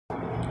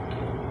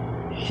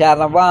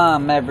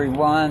Shalom,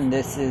 everyone.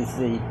 This is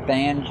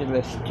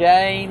Evangelist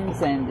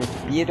James and his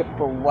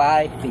beautiful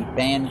wife,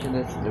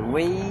 Evangelist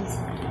Louise.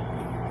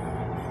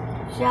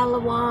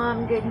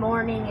 Shalom. Good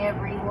morning,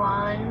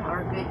 everyone,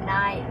 or good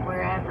night,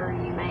 wherever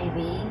you may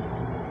be.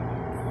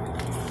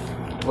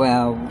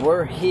 Well,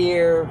 we're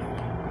here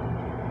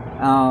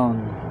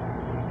on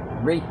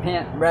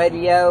Repent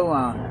Radio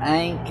on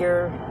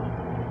Anchor,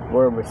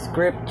 where with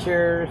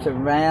scriptures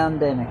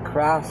around and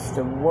across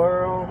the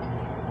world,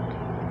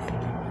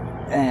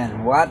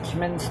 and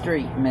Watchman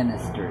Street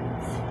Ministries.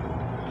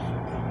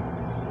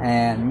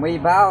 And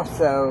we've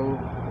also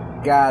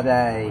got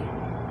a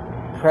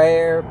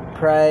prayer,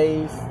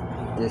 praise,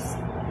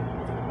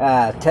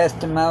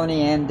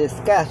 testimony and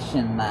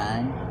discussion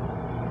line.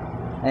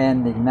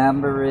 And the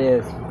number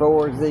is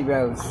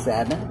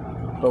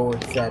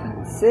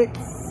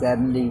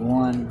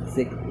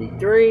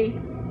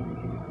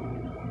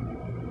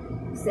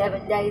 407-476-7163.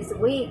 7 days a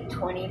week,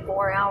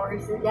 24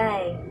 hours a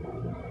day.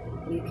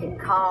 You can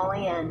call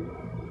in,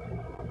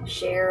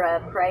 share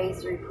a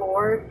praise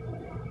report.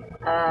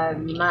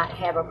 You might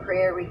have a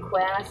prayer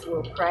request.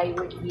 We'll pray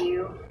with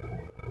you.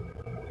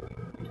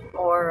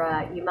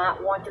 Or you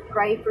might want to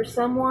pray for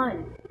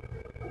someone.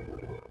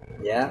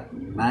 Yeah,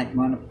 you might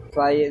want to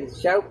play the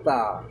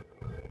shofar.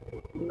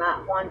 You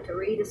might want to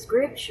read a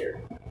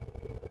scripture.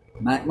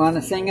 Might want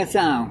to sing a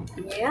song.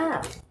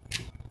 Yeah.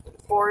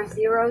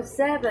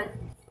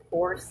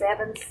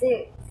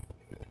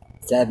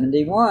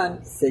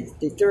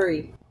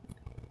 407-476-7163.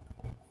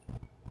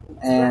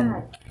 And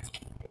right.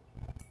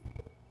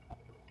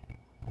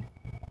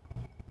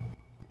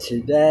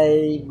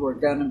 Today we're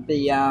going to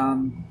be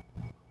on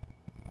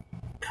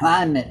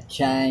climate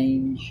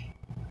change.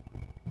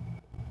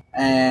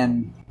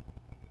 And,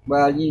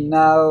 well, you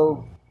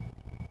know,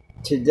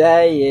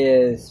 today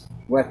is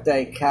what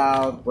they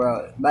called,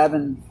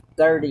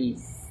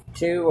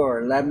 11:32 or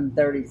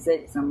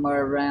 11:36,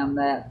 somewhere around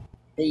that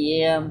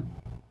p.m.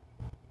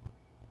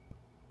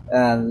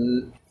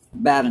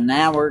 About an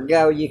hour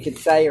ago, you could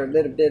say, or a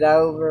little bit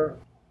over,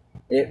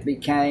 it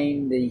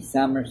became the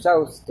summer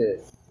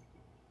solstice.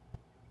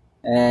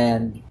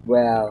 And,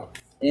 well,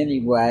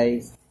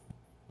 anyways,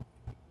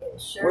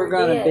 we're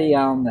going to be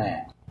on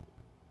that.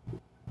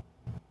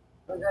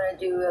 We're going to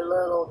do a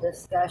little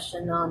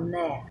discussion on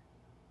that.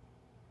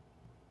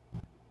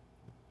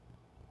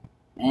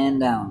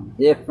 And on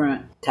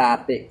different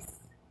topics.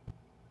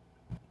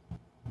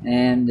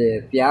 And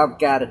if y'all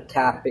got a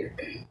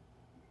topic,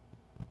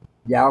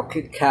 y'all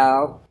could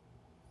call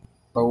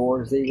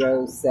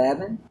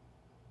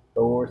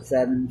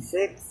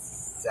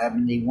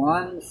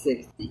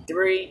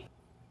 407-476-7163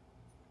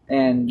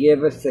 and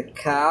give us a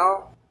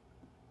call.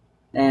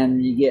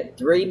 And you get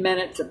 3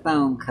 minutes of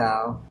phone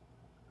call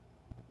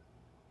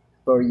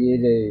for you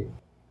to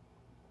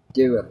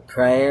do a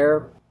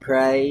prayer,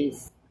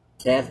 praise,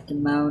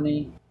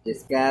 testimony,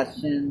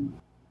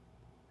 discussion,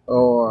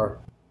 or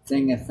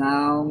sing a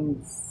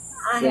song.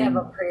 I have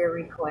a prayer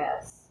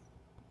request.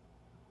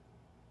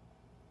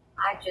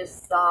 I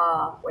just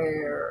saw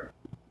where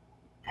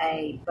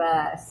a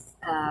bus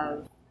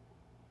of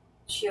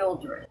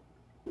children,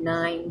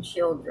 9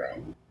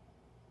 children,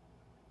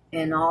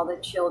 and all the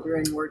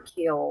children were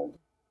killed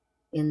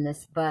in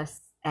this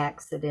bus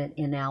accident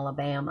in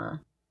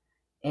Alabama.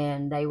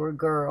 And they were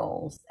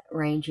girls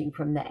ranging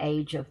from the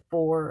age of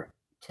 4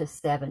 to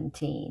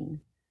 17.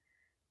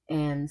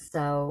 And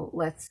so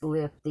let's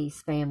lift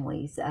these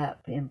families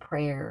up in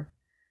prayer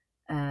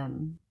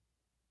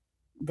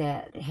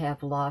that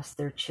have lost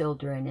their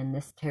children in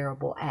this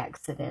terrible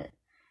accident.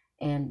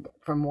 And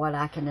from what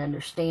I can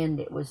understand,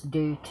 it was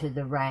due to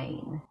the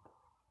rain.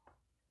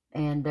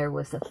 And there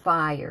was a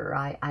fire.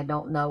 I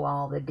don't know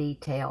all the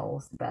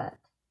details, but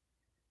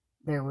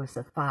there was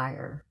a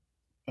fire.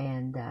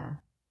 And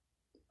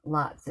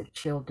lots of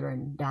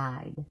children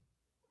died.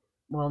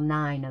 Well,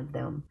 9 of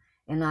them.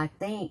 And I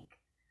think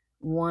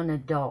one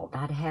adult.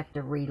 I'd have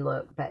to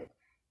relook, but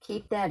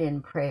keep that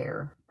in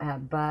prayer. A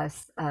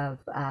bus of,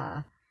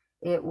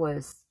 it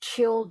was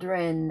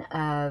children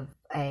of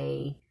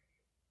a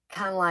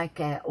kind of like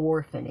an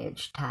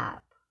orphanage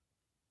type.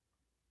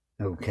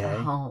 Okay.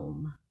 A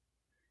home.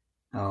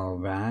 All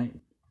right.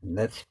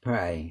 Let's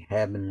pray.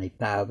 Heavenly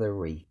Father,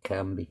 we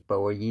come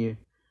before you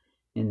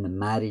in the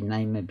mighty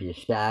name of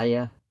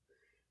Yeshua.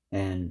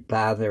 And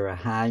Father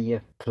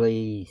Ahaya,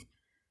 please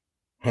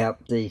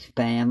help these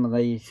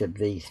families of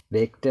these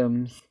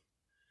victims.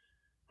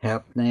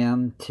 Help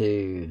them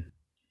to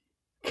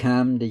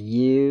come to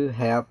you.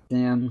 Help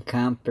them,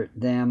 comfort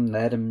them.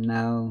 Let them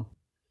know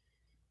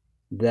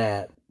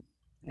that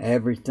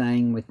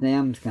everything with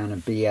them is going to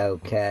be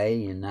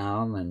okay and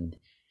all. And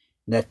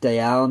that they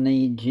all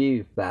need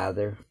you,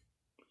 Father.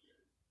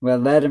 Well,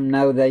 let them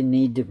know they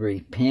need to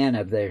repent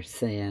of their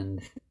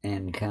sins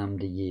and come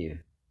to you.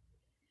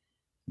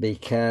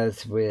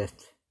 Because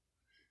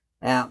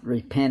without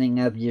repenting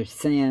of your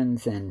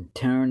sins and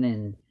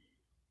turning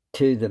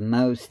to the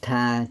Most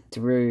High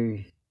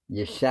through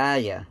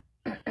Yeshua,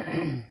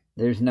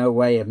 there's no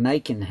way of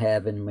making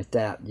heaven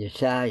without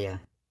Yeshua.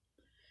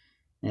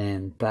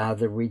 And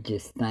Father, we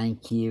just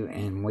thank you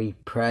and we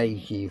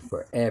praise you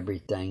for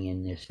everything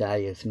in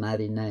Yeshua's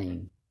mighty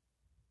name.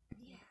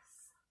 Yes.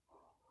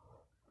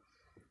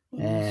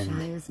 In And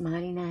Yeshua's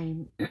mighty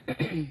name.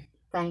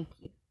 Thank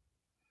you.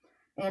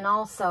 And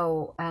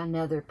also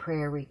another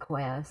prayer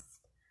request.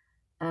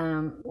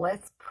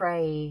 Let's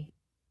pray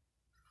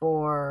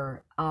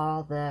for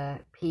all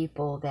the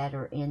people that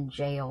are in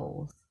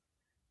jails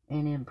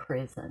and in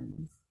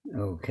prisons.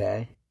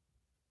 okay.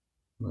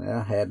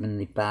 Well,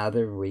 Heavenly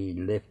Father, we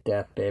lift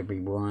up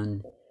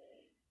everyone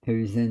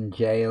who's in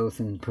jails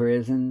and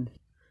prisons.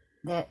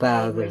 That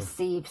Father, they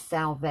receive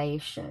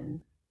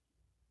salvation.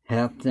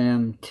 help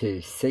them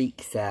to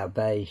seek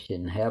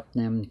salvation. Help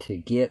them to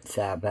get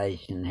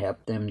salvation.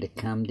 Help them to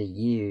come to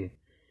you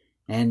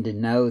and to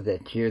know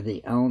that you're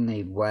the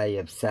only way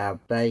of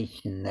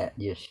salvation, that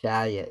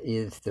Yeshua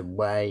is the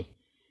way,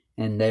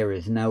 and there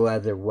is no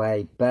other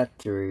way but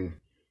through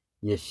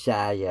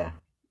Yeshua.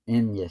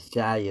 In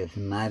Yeshua's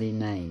mighty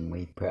name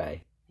we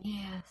pray.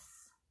 Yes.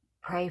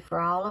 Pray for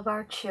all of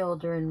our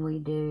children, we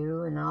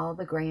do, and all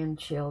the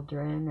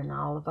grandchildren, and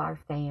all of our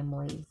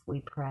families, we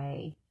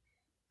pray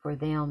for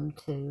them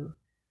to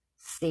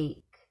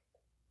seek.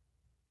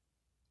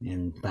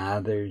 And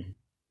Father,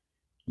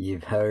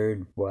 you've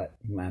heard what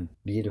my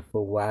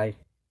beautiful wife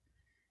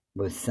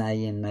was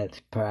saying.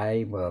 Let's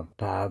pray. Well,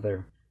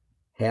 Father,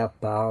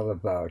 help all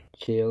of our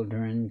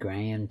children,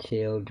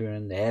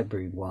 grandchildren,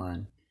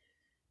 everyone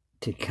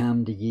to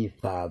come to you,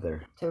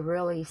 Father. To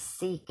really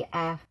seek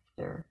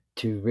after.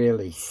 To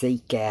really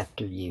seek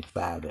after you,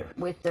 Father.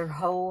 With their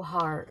whole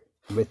heart.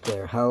 With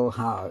their whole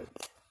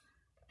hearts.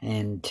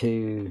 And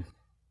to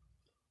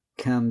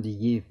come to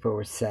you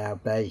for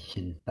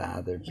salvation,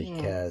 Father,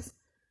 because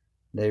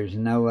there's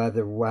no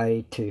other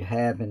way to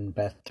heaven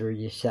but through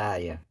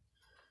Yeshua.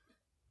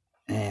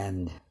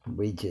 And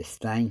we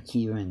just thank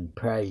you and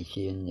praise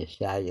you in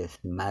Yeshua's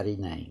mighty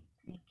name.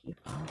 Thank you,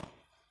 Father.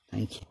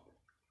 Thank you.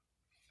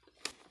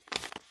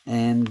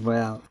 And,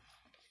 well,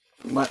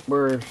 what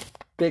we're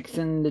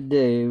fixing to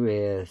do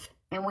is...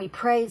 And we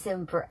praise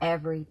him for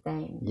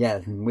everything.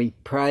 Yes, and we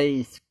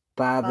praise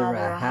Father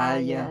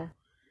Ahaya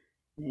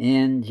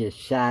in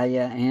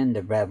Yeshua and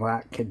the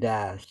Ruach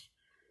Kodesh.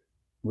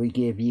 We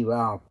give you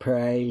all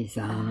praise,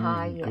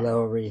 honor, and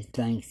glory,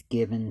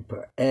 thanksgiving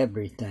for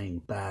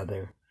everything,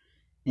 Father.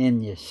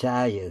 In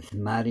Yeshua's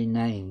mighty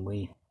name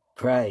we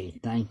pray.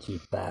 Thank you,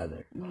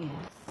 Father. Yes.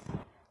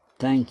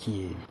 Thank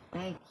you.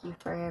 Thank you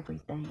for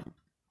everything.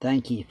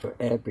 Thank you for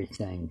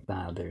everything,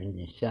 Father, in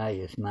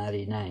Yeshua's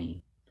mighty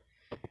name.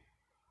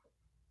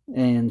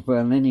 And,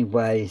 well,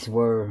 anyways,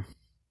 we're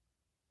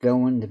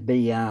going to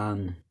be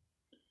on,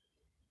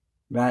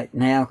 right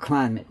now,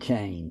 climate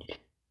change.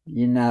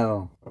 You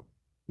know,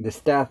 the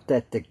stuff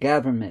that the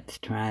government's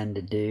trying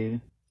to do.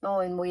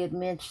 Oh, and we had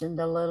mentioned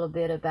a little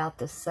bit about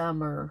the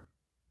summer.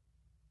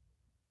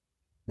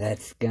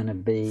 That's going to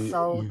be...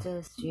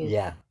 solstice.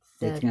 Yeah,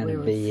 it's going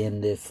to be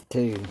in this,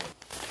 too.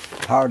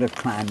 Part of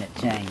climate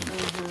change.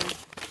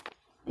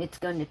 Mm-hmm. It's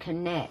going to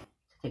connect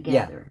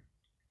together.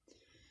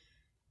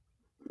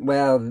 Yeah.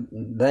 Well,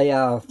 they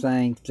all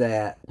think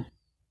that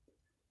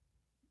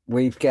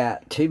we've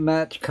got too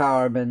much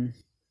carbon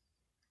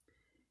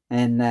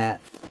and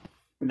that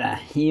the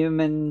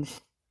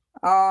humans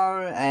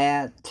are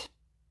at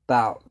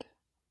fault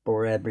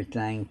for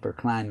everything for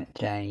climate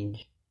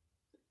change.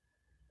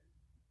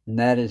 And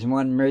that is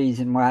one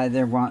reason why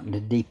they're wanting to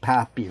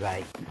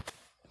depopulate.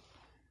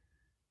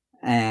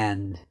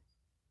 And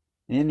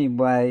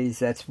anyways,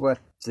 that's what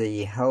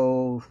the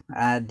whole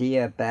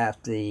idea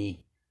about the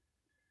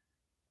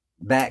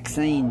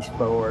vaccines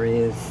for,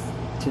 is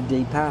to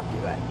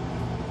depopulate.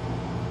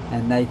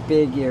 And they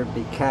figure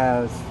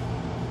because,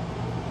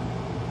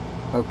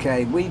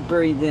 okay, we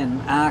breathe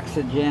in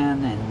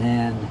oxygen and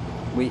then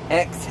we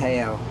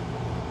exhale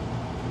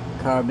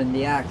carbon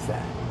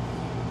dioxide,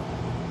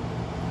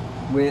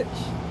 which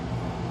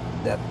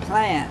the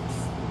plants,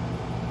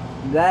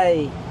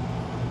 they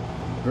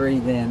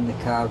breathe in the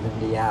carbon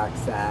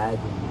dioxide,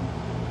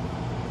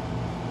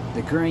 and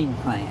the green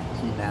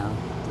plants, you know,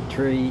 the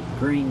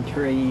green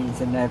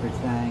trees and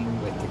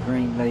everything with the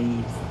green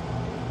leaves,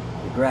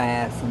 the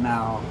grass and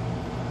all.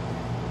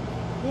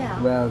 Yeah.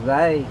 Well,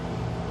 they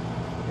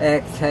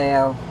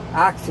exhale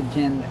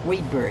oxygen that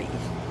we breathe.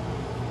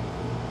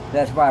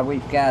 That's why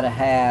we've got to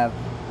have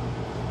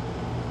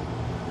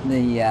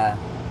the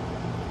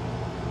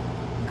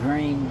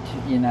green,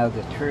 you know,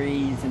 the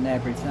trees and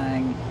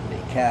everything,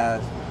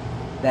 because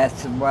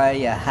that's the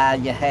way how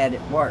you had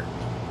it worked.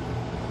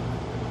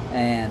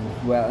 And,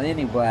 well,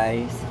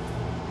 anyways,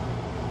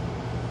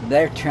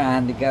 they're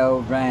trying to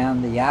go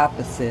around the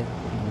opposite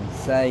and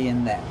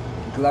saying that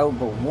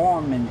global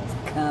warming is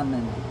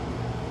coming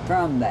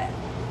from that.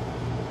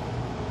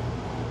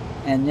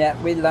 And yet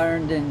we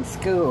learned in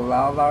school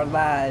all our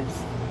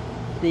lives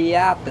the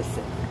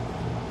opposite.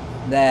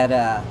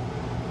 That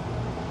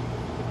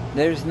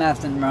there's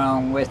nothing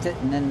wrong with it.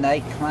 And then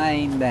they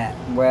claim that,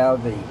 well,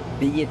 the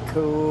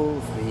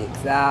vehicles, the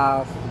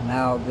exhaust and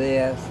all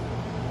this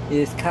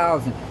is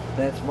causing it.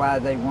 That's why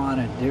they want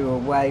to do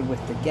away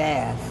with the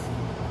gas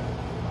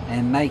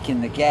and making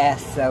the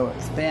gas so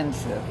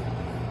expensive.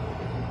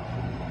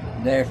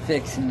 They're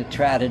fixing to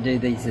try to do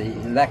these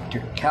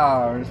electric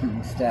cars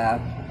and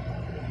stuff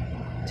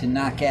to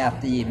knock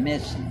out the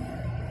emissions.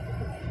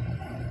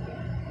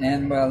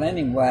 And well,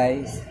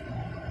 anyways,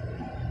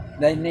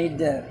 they need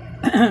to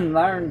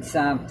learn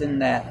something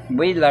that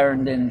we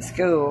learned in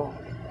school.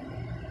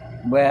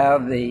 Well,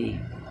 the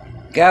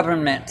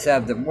governments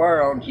of the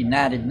world,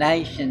 United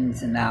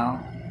Nations and all,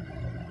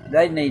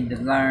 they need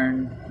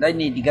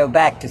to go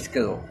back to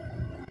school.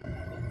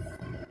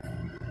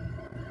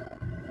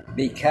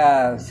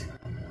 Because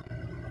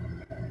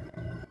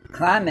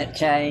climate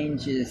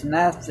change is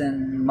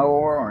nothing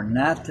more or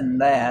nothing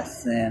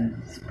less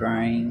than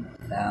spring,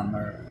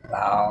 summer,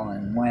 fall,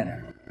 and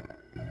winter.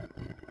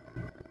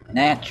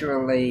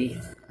 Naturally,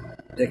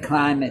 the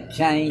climate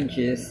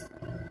changes.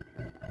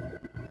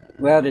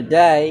 Well,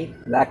 today,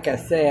 like I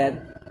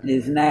said,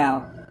 is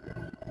now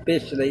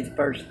officially the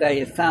first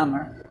day of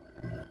summer.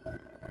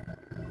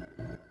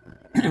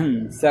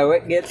 So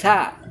it gets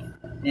hot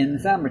in the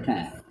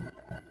summertime.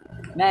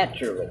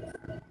 Naturally.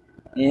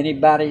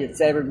 Anybody that's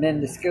ever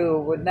been to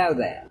school would know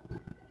that.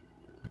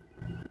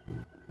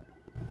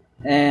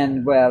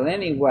 And, well,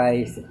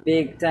 anyways, the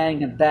big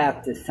thing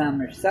about the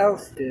summer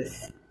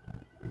solstice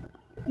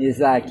is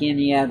like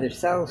any other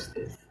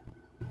solstice.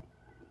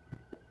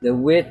 The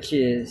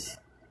witches'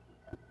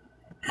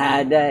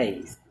 high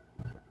days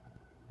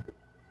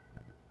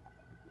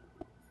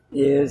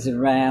is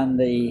around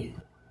the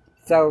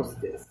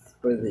solstice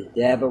for the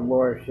devil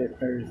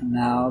worshippers and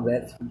all.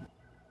 That's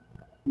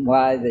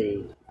why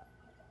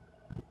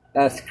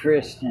us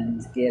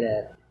Christians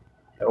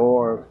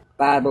or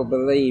Bible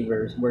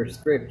believers, we're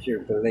scripture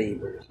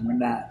believers. We're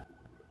not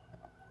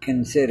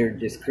considered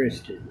just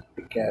Christians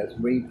because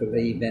we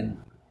believe in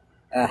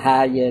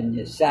Ahaya and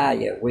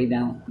Yeshaya. We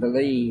don't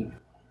believe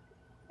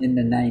in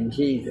the name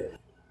Jesus.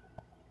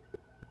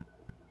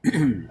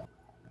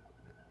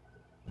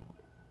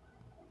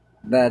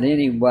 But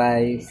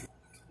anyways,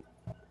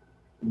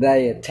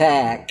 they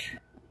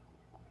attack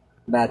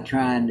by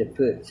trying to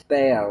put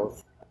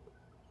spells.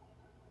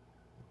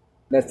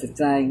 But the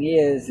thing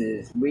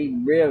is we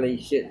really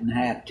shouldn't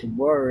have to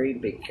worry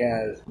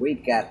because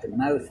we've got the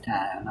Most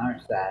High on our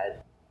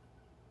side.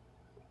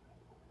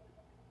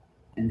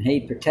 And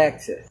He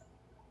protects us.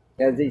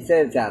 Because He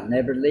says, I'll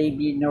never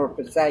leave you nor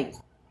forsake you.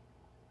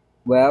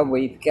 Well,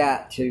 we've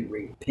got to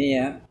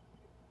repent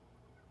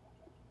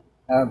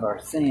of our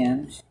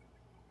sins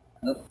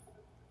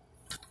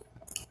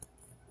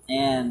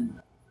and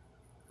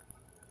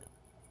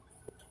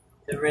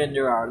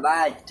surrender our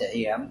life to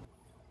Him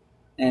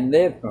and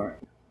live for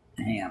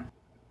Him.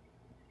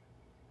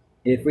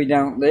 If we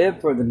don't live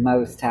for the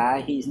Most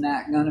High, He's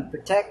not going to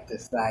protect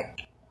us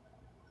like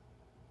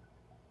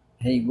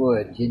He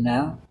would,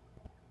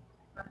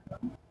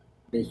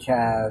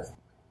 because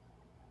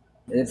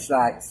it's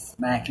like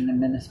smacking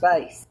Him in the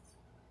face.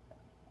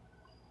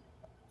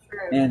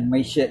 True. And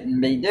we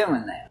shouldn't be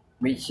doing that.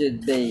 We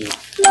should be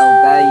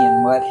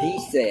obeying what He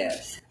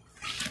says.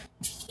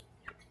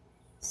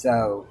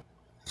 So,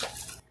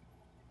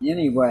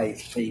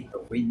 anyways,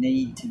 people, we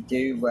need to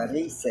do what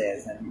He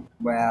says. And,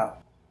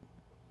 well,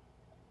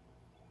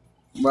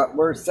 what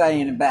we're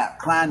saying about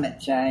climate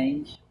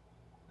change,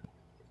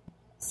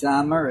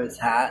 summer is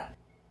hot.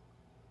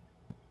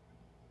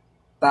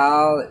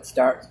 Fall, it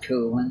starts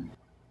cooling.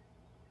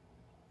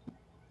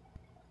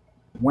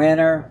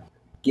 Winter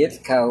gets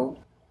cold.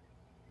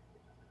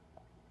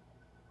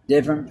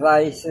 Different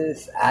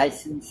places,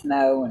 ice and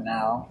snow and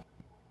all.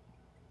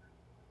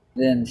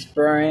 Then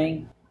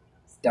spring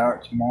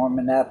starts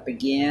warming up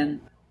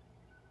again.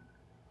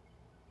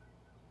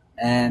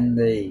 And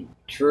the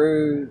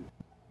true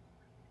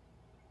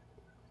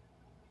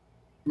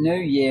New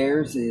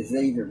Year's is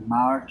either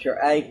March or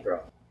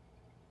April,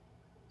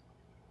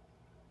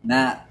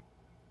 not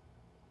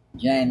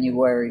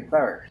January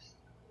 1st.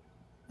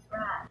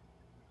 Right.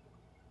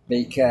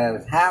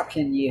 Because how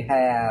can you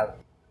have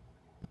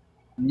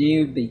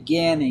new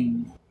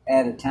beginnings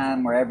at a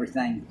time where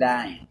everything's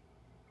dying?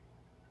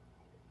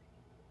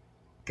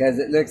 Because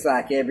it looks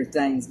like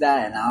everything's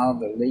dying. All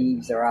the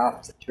leaves are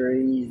off the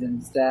trees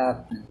and stuff.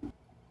 And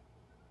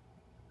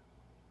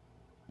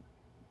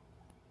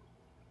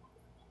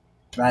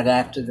right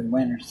after the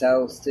winter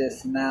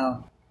solstice and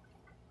all.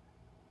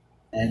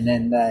 And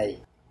then they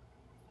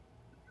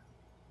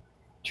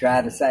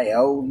try to say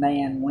old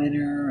man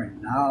winter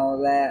and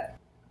all that.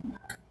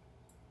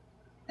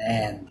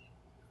 And,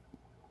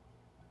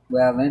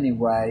 well,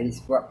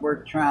 anyways, what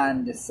we're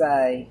trying to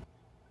say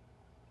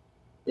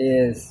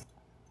is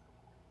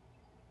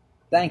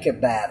think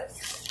about it.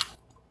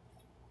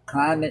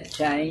 Climate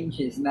change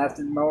is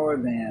nothing more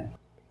than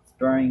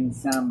spring,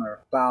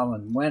 summer, fall,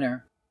 and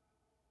winter.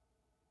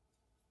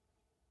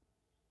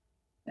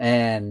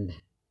 And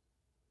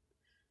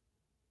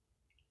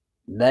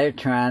they're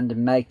trying to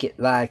make it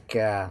like,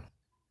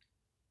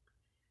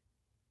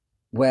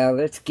 well,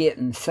 it's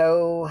getting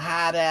so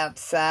hot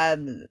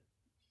outside.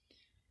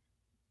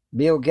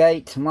 Bill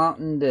Gates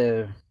wanting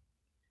to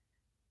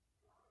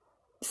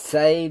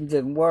save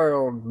the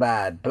world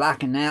by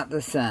blocking out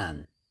the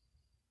sun.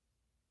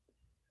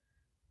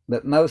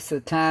 But most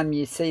of the time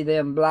you see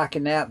them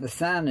blocking out the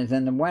sun is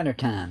in the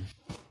wintertime.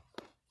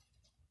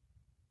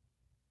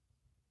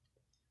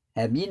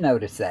 Have you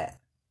noticed that?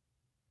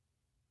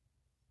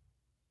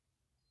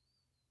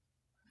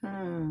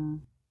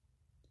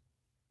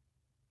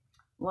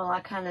 Well, I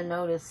kind of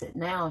notice it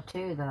now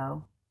too,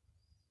 though.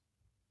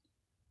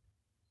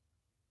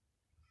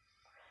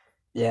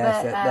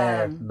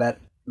 Yes, but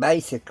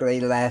basically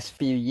last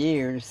few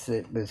years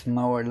it was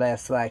more or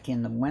less like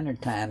in the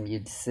wintertime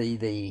you'd see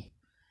the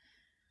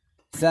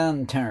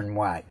sun turn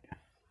white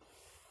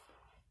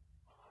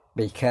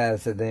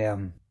because of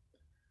them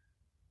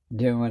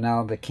doing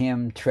all the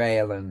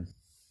chemtrailing.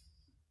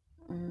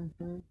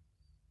 Mm-hmm.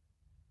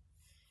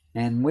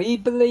 And we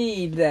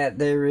believe that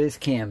there is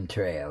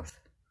chemtrails.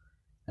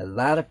 A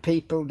lot of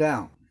people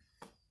don't.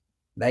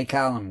 They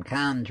call them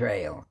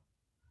contrails.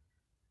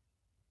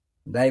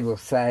 They will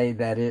say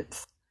that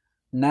it's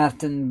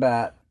nothing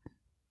but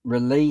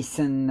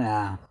releasing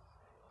the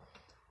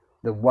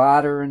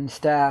water and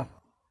stuff,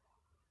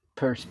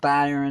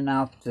 perspiring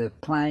off the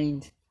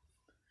planes,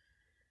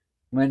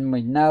 when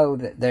we know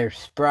that they're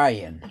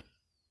spraying.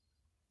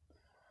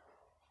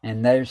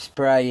 And they're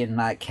spraying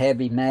like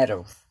heavy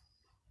metals.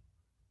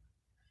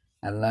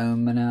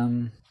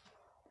 Aluminum,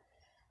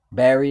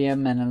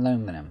 barium and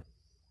aluminum,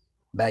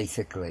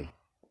 basically.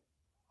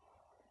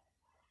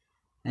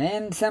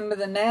 And some of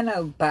the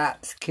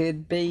nanobots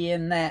could be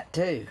in that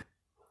too.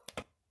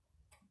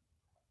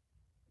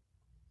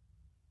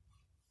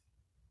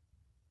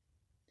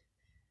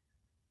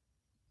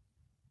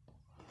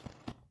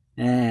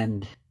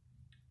 And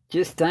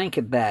just think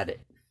about it.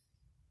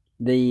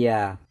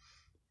 The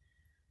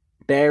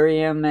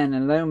barium and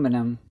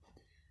aluminum,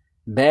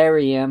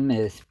 barium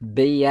is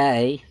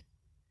BA,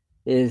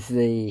 is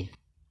the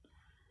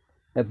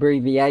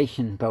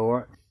abbreviation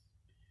for it.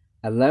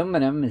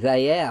 Aluminum is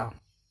AL.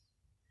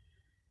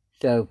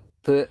 So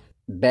put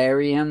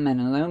barium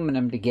and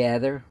aluminum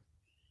together,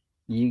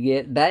 you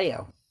get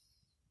bale.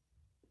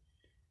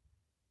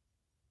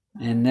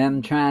 And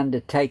them trying to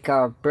take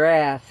our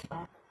breath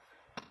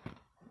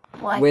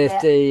like with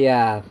that.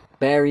 The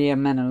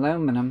barium and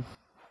aluminum.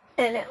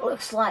 And it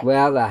looks like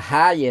the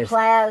highest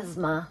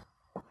plasma.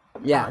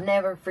 Yeah. I'll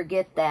never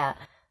forget that.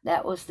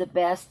 That was the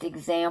best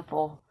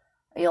example,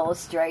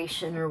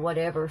 illustration or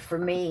whatever for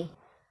me,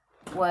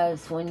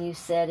 was when you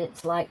said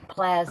it's like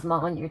plasma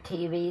on your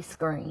TV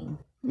screen.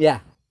 Yeah,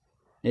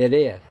 it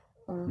is.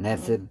 Mm-hmm.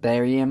 That's a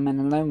barium and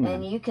aluminum.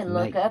 And you can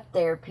look up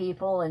there,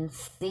 people, and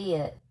see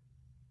it.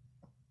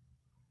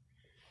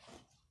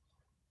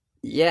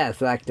 Yeah, it's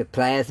like the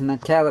plasma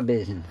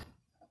television.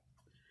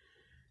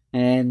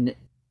 And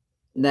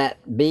that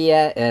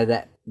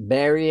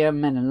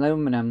barium and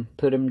aluminum,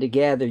 put them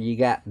together, you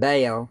got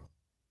bale.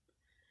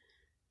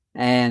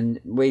 And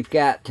we've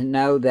got to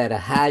know that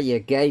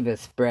Ahia gave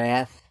us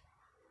breath.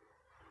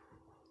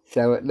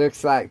 So it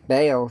looks like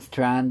bale's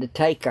trying to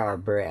take our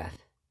breath.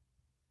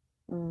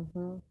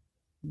 Mm-hmm.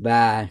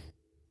 By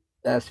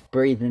us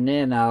breathing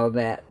in all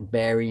that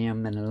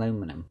barium and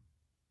aluminum.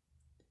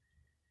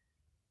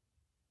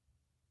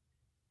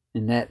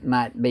 And that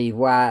might be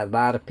why a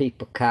lot of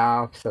people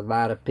cough, a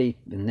lot of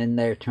people, and then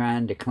they're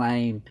trying to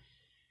claim,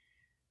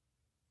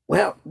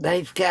 well,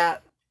 they've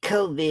got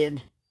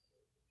COVID.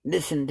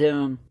 Listen to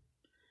them.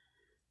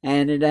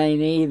 And it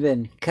ain't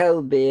even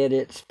COVID,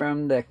 it's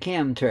from the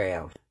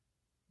chemtrails.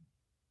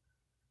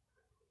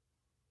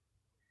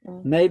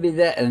 Mm-hmm. Maybe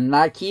that, and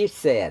like you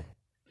said,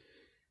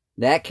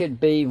 that could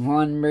be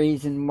one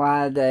reason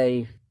why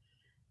they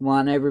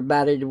want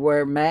everybody to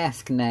wear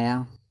masks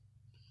now.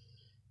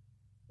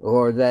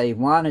 Or they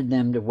wanted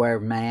them to wear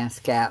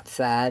masks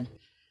outside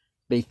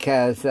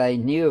because they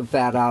knew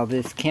about all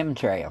this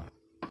chemtrail.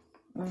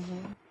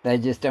 Mm-hmm. They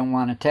just don't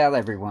want to tell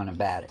everyone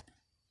about it.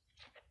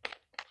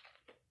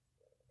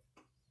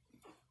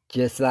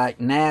 Just like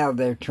now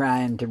they're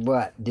trying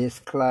to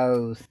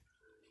disclose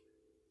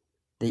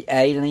the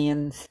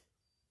aliens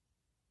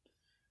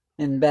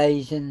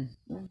invasion.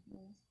 Mm-hmm.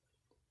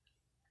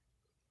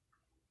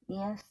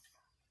 Yes.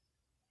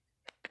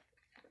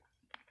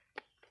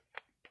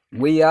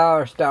 We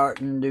are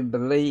starting to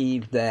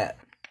believe that,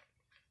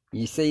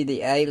 you see,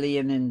 the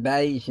alien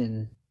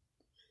invasion,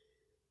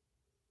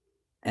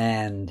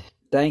 and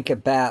think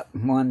about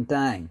one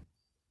thing.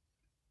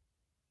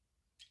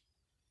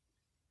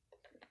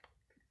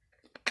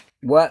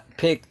 What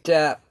picked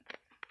up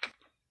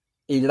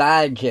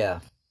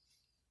Elijah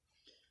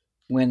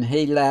when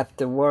he left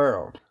the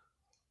world?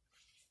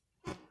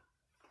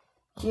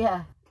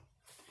 Yeah.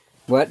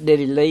 What did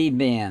he leave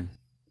in?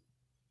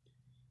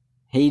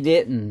 He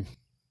didn't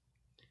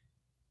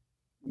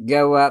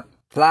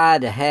fly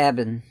to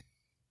heaven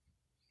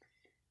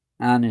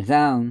on his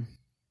own.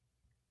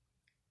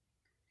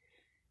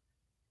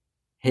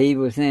 He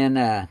was in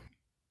a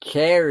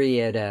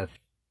chariot, a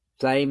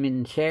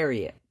flaming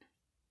chariot.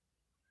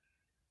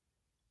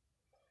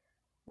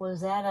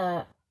 Was that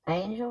an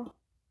angel?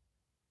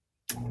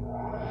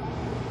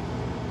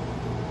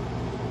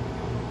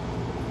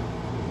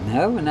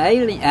 No, an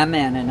alien. I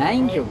mean, an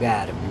angel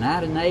got him,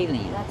 not an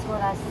alien. That's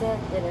what I said.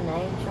 Did an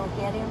angel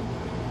get him?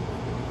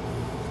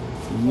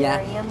 Yeah.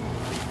 Carry him?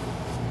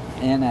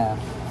 In a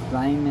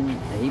flaming.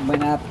 He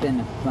went up in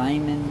a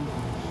flaming.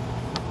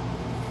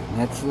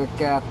 Let's look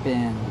up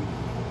in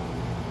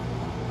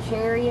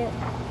chariot.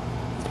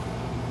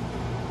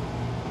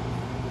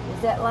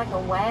 Is that like a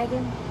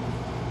wagon?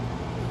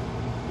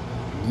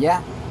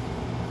 Yeah.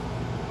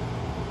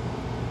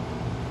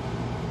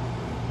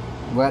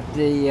 What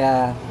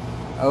the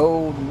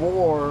old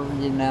war,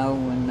 you know,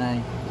 when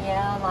they.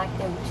 Yeah, like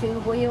them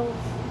 2 wheels.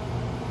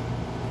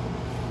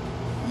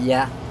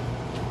 Yeah.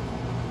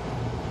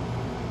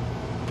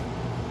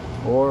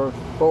 Or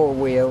 4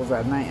 wheels,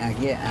 I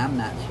think. I'm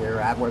not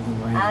sure. I wasn't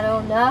around. I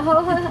don't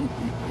know.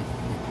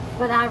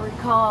 But I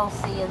recall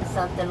seeing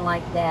something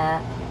like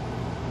that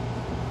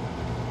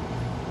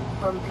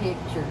from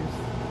pictures.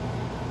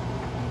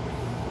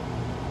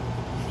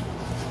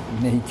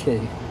 Me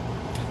too.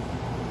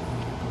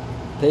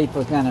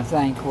 People's gonna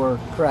think we're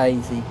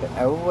crazy, but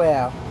oh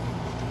well.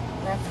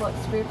 That's what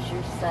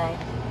scriptures say.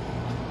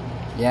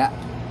 Yeah.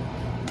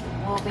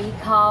 We'll be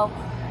called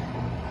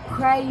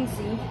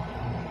crazy.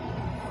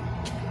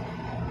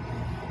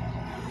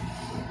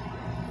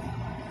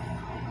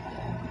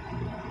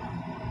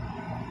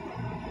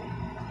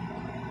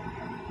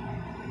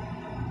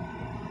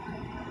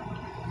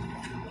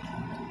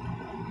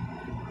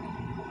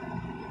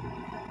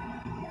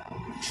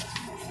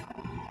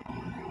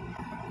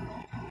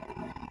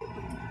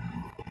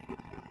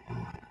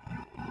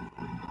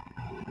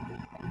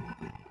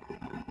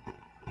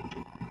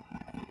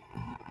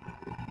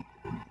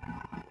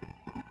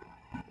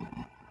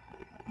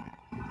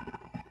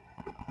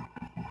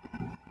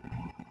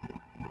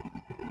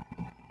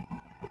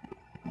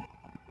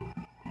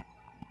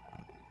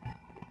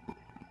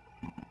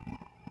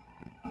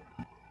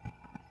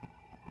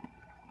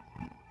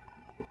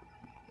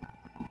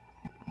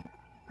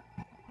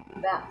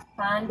 About to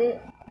find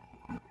it.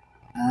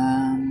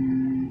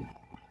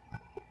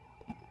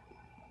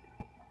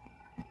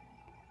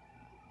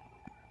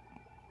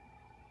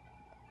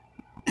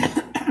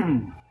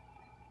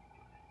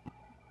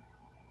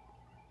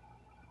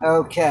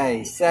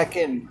 Okay,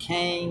 2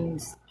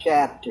 Kings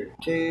chapter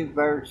 2,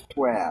 verse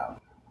 12.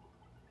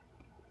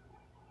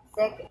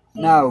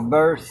 No,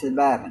 verse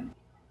 11.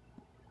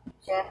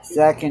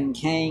 2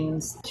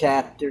 Kings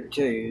chapter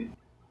 2,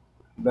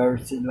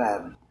 verse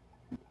 11.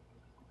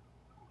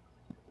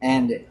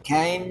 And it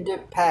came to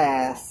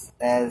pass,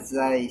 as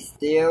they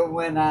still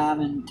went on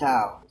and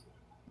talked,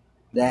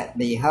 that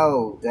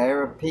behold,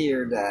 there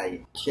appeared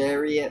a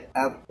chariot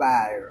of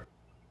fire,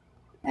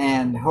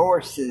 and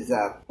horses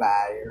of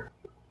fire,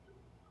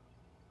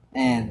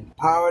 and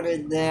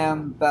parted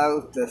them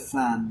both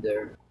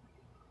asunder.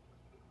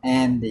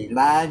 And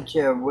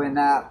Elijah went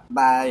up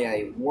by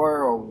a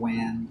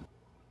whirlwind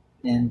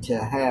into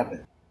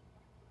heaven.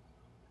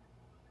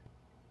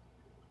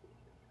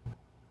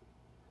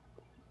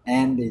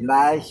 And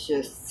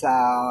Elisha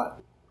saw it,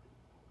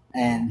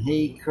 and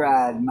he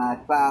cried, my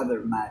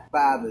father,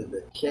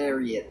 the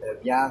chariot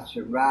of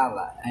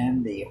Yasharallah,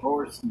 and the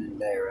horsemen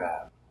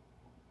thereof.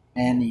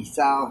 And he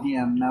saw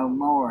him no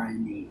more,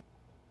 and he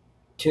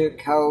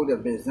took hold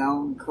of his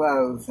own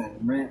clothes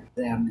and rent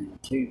them in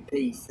 2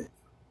 pieces.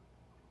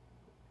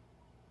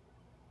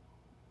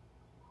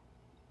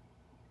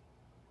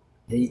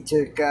 He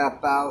took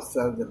up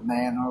also the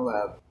mantle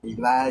of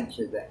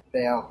Elijah that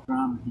fell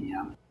from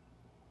him,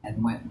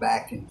 and went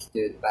back and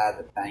stood by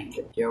the bank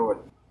of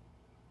Jordan.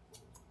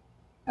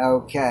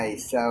 Okay,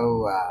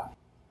 so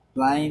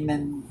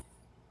flaming,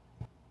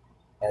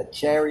 a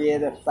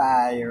chariot of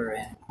fire,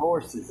 and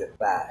horses of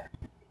fire.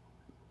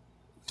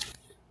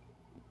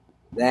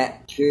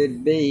 That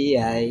could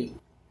be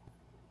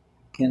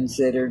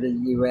considered a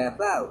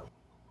UFO.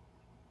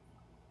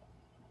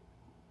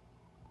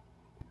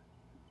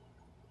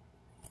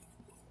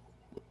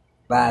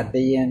 By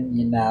being,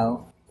 you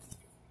know,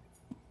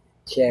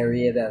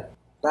 chariot of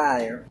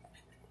fire.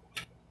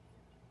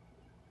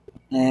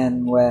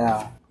 And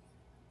well,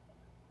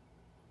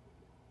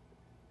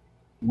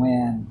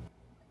 when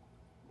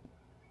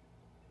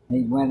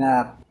he went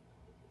up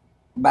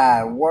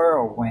by a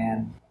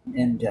whirlwind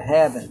into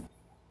heaven,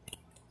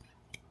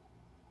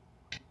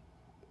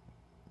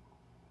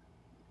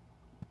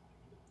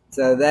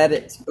 so that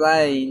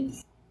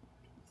explains,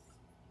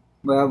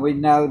 well, we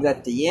know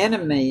that the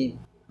enemy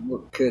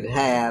could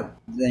have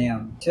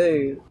them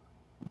too,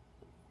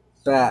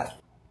 but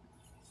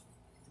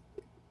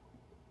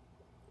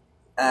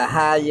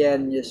Ahaya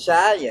and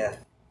Yeshaya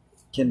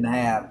can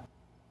have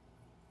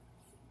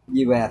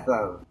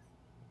UFOs.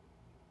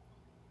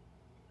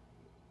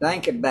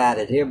 Think about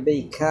it. He'll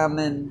be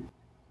coming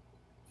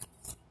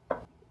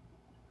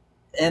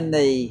in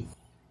the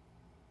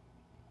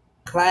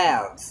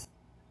clouds.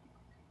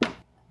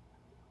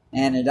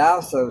 And it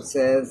also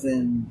says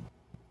in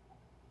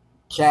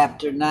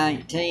chapter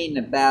 19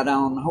 about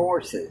on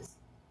horses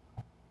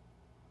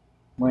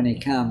when he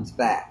comes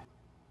back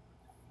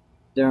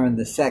during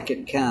the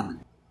second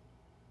coming.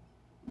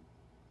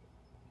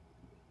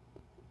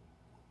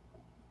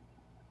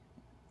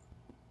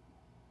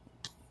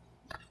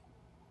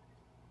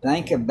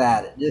 Think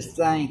about it. Just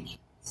think,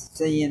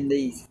 seeing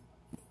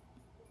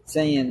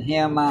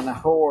him on a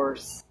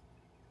horse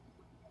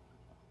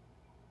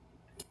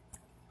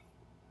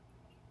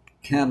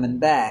coming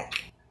back.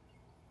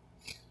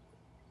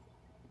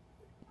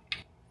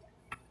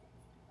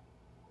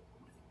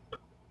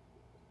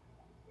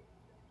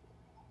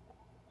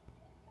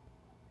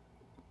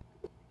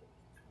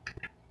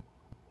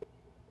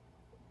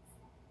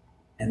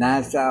 And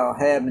I saw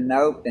heaven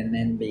open,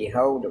 and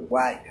behold, a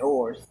white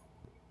horse,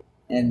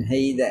 and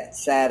he that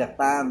sat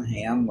upon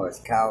him was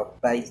called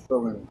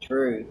Faithful and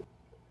True,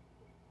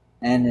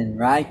 and in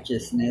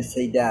righteousness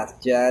he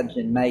doth judge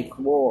and make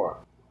war.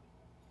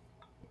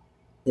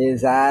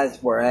 His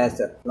eyes were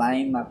as a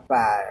flame of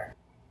fire,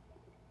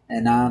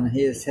 and on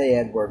his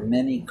head were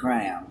many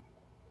crowns,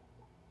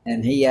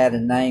 and he had a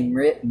name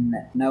written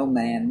that no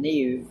man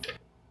knew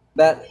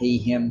but he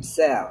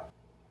himself.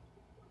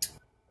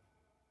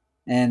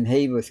 And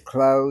he was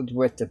clothed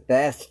with a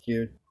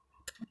vesture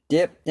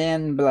dipped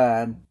in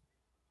blood,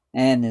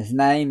 and his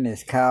name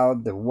is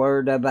called the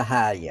Word of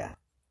Ahiah.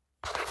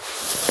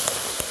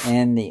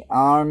 And the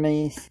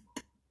armies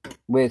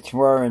which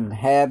were in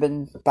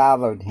heaven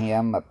followed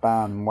him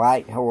upon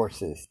white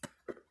horses,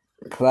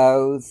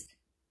 clothed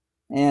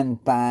in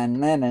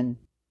fine linen,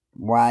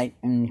 white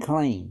and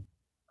clean.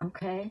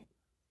 Okay.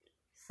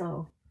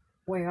 So,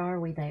 where are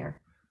we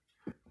there?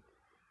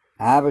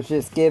 I was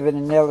just giving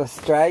an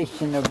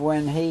illustration of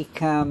when he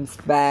comes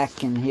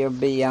back, and he'll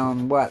be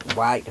on what,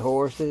 white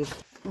horses?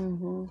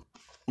 Mm-hmm.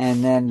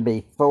 And then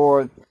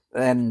before,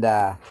 and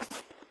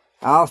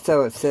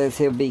also it says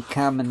he'll be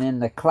coming in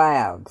the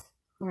clouds.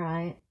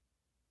 Right.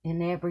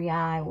 And every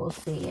eye will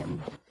see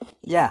him.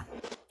 Yeah.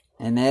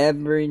 And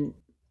every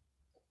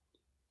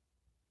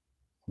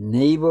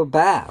knee will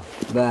bow.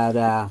 But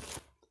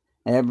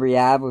every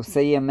eye will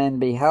see him and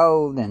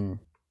behold. And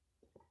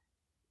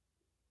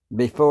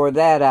before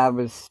that, I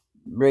was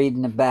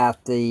reading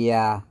about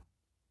the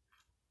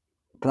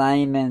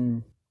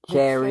flaming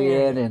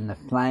chariot and the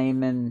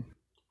flaming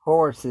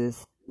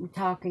horses. We're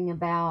talking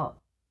about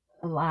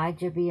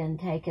Elijah being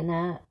taken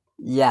up.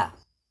 Yeah.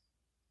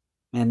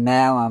 And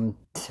now I'm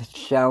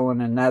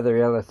showing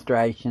another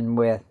illustration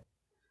with,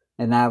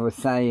 and I was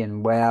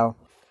saying, well,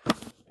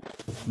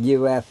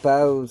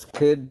 UFOs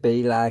could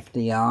be like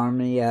the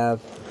army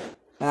of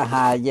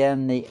Ahiah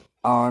and the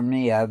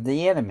army of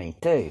the enemy,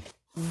 too.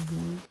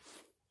 Mm-hmm.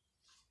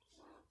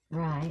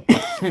 Right.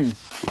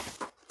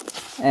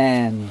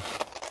 And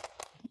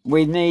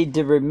we need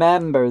to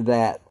remember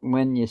that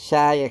when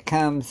Yeshua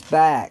comes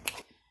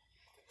back,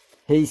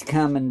 he's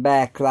coming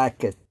back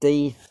like a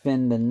thief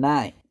in the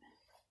night.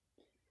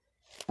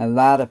 A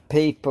lot of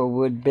people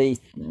would be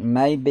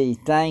maybe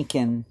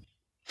thinking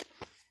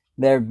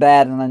they're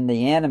battling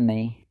the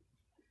enemy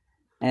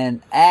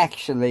and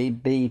actually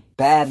be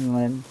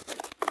battling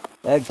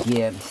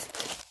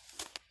against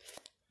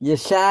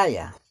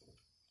Yeshua.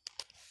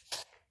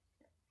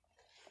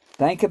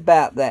 Think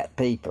about that,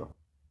 people.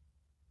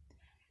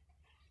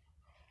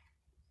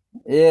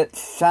 It's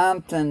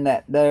something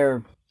that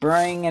they're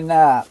bringing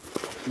up,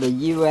 the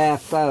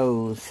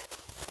UFOs.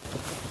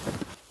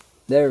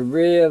 They're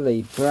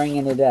really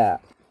bringing it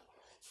up.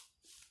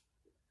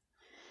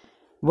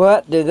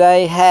 What do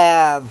they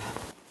have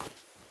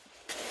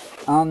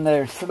on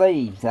their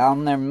sleeves,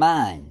 on their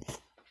minds?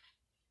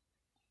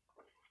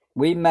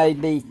 We may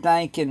be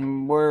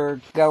thinking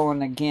we're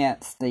going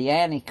against the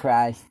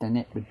Antichrist, and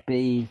it would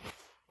be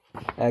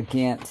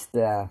against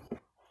the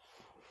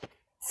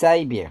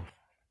Savior.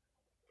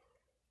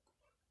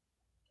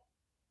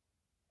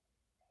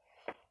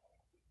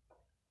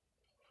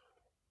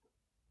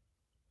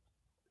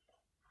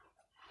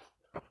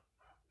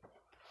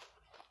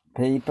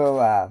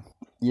 People,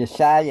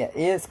 Yeshua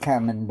is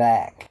coming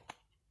back.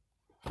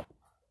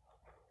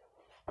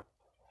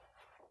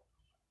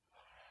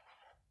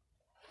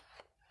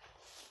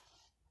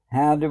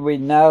 How do we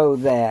know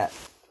that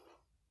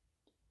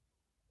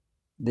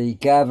the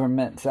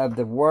governments of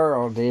the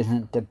world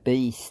isn't the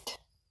beast?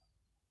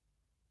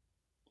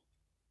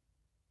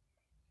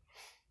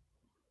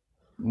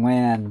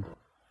 When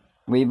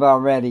we've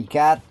already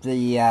got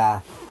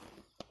the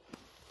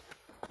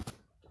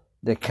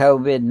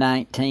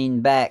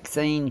COVID-19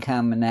 vaccine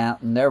coming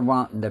out, and they're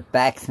wanting to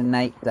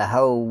vaccinate the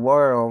whole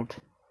world.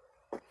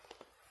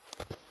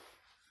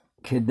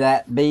 Could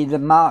that be the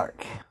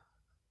mark?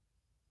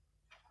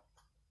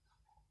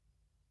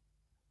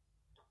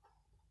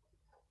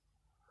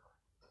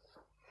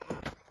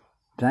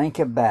 Think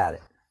about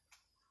it.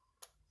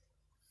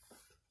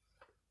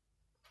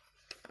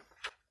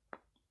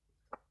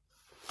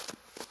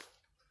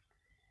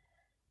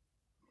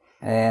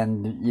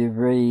 And you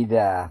read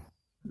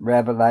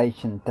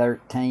Revelation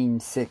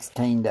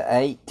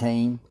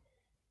 13:16-18,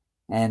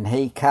 and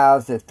he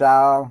causeth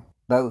all,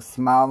 both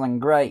small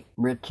and great,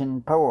 rich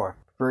and poor,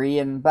 free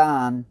and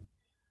bond,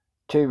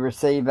 to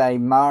receive a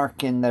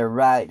mark in their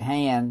right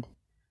hand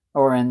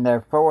or in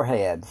their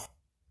foreheads,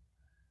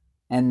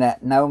 and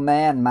that no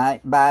man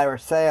might buy or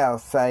sell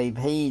save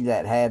he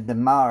that had the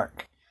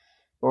mark,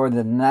 or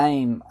the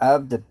name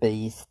of the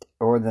beast,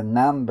 or the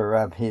number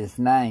of his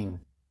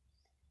name.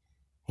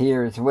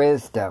 Here is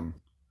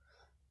wisdom.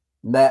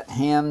 Let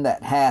him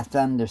that hath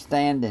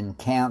understanding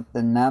count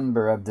the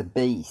number of the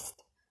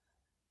beast,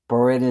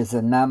 for it is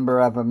the number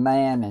of a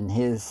man, and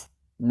his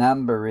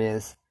number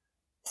is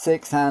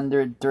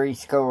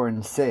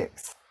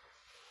 666.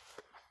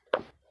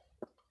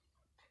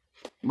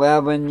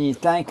 Well, when you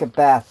think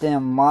about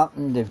them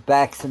wanting to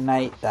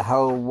vaccinate the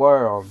whole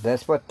world,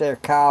 that's what they're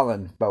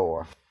calling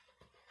for.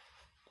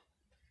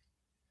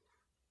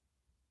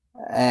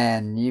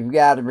 And you've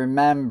got to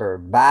remember,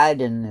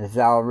 Biden is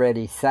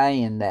already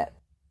saying that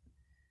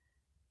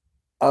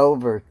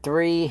over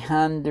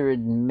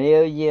 300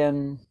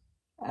 million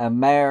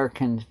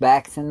Americans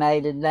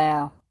vaccinated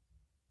now.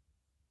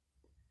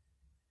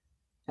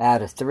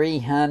 Out of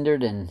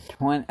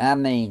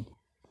 320,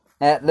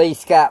 at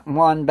least got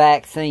one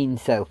vaccine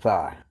so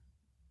far.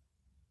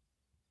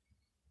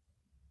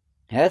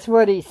 That's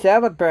what he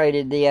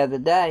celebrated the other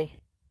day.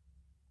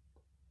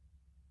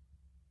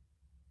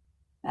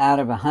 Out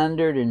of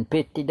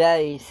 150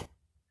 days.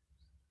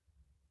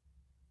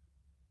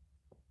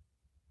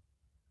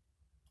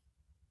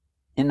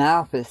 In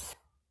office.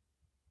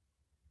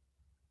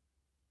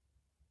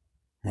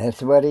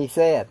 That's what he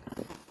said.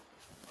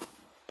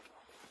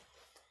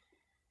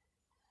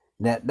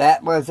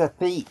 That was a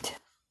feat.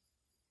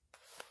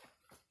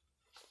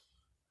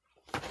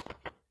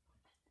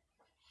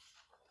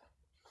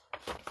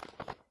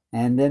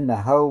 And then the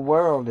whole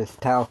world is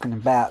talking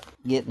about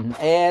getting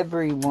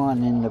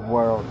everyone in the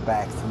world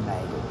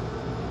vaccinated.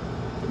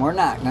 We're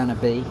not going to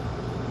be.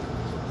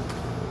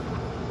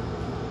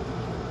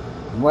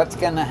 What's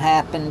going to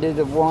happen to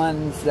the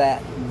ones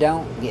that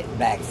don't get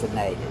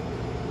vaccinated?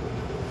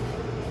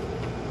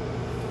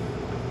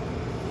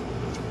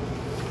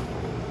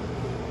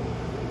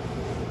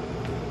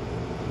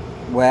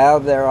 Well,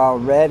 they're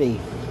already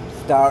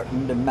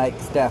starting to make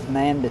stuff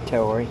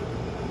mandatory.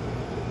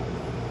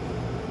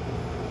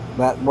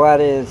 But what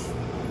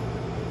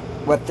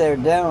they're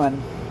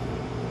doing,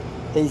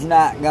 he's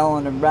not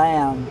going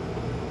around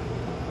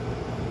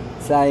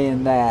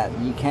saying that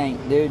you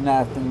can't do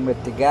nothing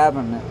with the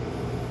government.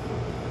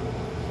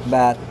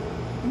 But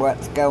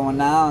what's going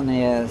on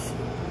is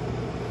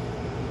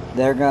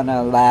they're going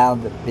to allow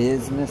the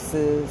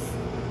businesses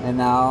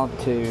and all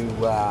to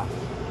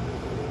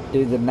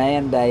do the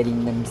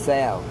mandating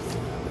themselves.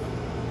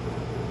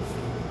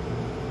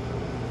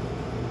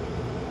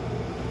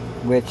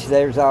 Which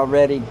there's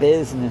already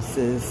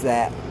businesses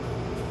that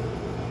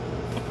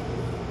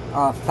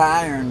are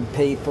firing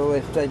people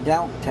if they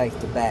don't take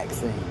the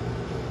vaccine.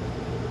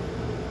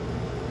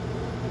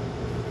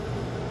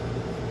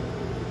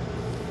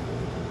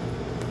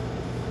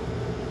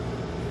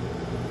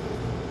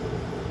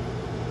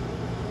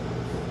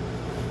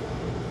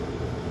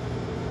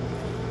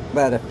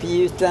 But a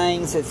few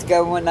things that's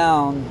going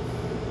on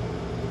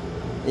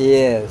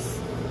is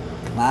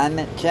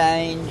climate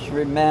change,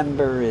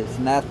 remember, is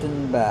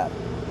nothing but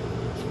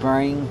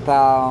spring,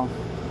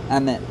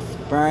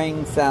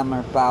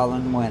 summer, fall,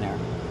 and winter.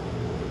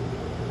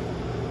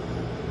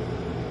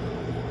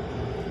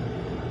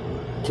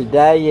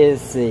 Today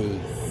is the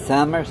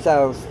summer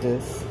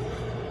solstice,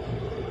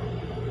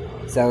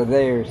 so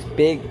there's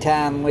big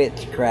time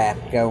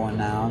witchcraft going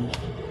on.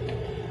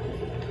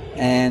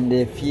 And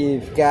if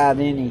you've got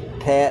any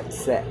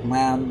pets that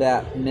wound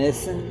up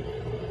missing,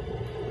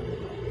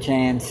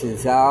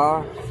 chances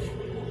are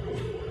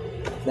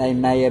they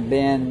may have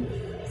been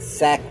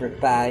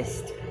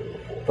sacrificed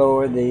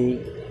for the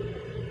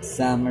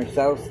summer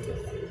solstice.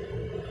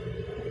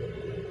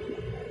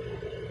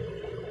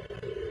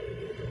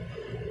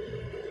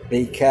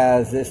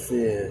 Because this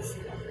is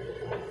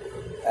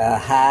a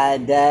high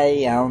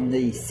day on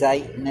the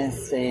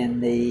Satanists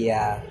and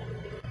the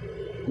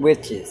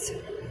witches.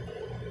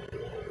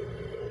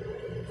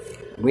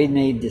 We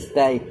need to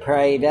stay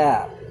prayed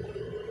up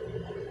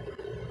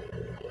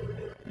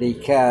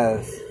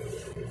because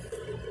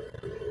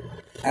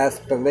us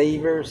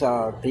believers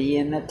are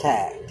being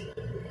attacked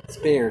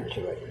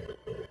spiritually.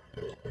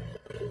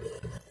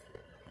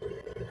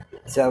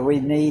 So we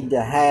need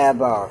to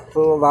have our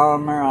full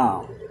armor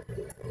on.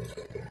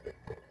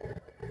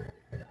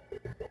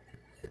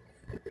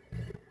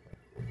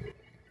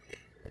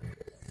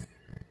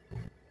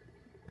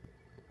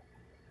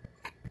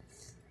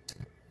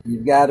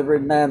 You've got to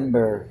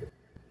remember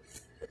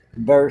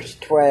verse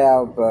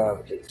 12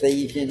 of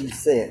Ephesians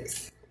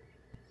 6.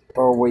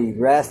 For we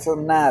wrestle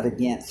not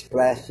against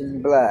flesh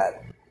and blood,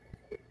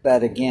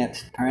 but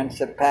against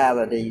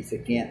principalities,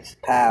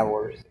 against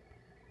powers,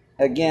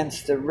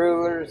 against the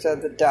rulers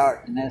of the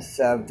darkness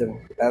of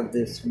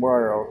this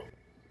world,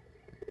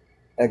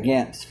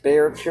 against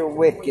spiritual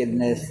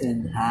wickedness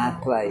in high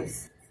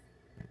places.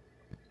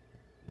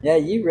 Yeah,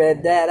 you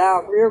read that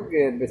out real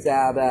good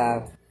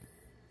without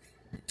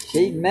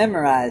she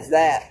memorized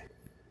that.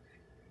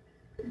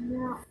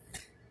 Yeah.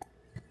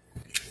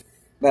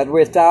 But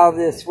with all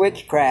this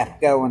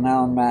witchcraft going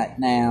on right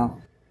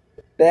now,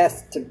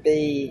 best to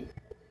be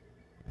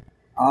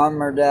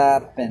armored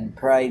up and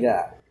prayed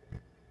up.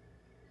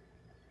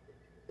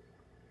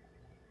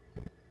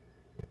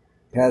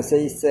 Because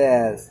he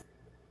says,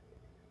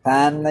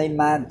 finally,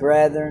 my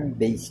brethren,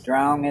 be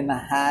strong in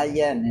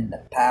Ahiah and in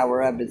the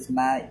power of his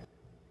might.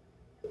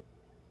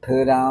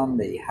 Put on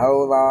the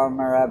whole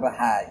armor of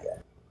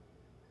Ahiah,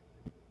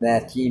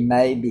 that ye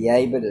may be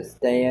able to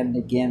stand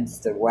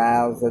against the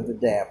wiles of the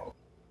devil.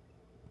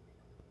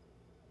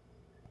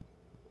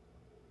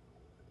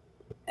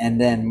 And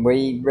then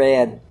we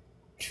read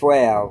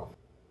 12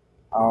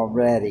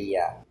 already.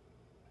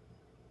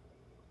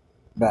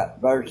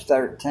 But verse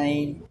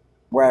 13,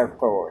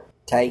 wherefore,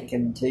 take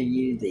unto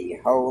you the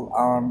whole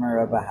armor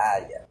of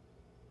Ahiah,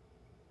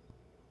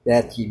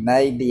 that ye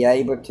may be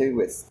able to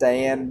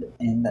withstand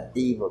in the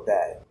evil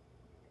day,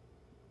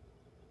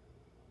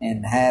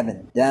 and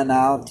having done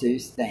all to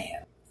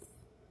stand.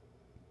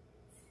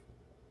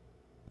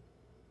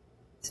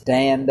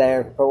 Stand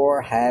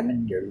therefore,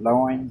 having your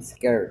loins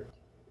girt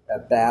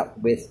about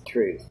with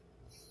truth,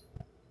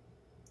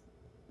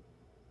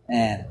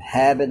 and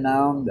having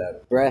on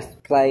the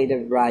breastplate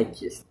of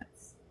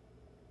righteousness,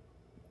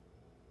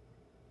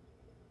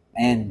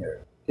 and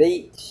your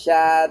feet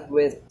shod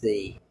with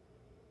the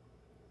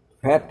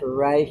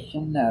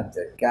preparation of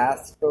the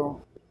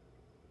gospel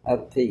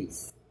of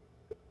peace.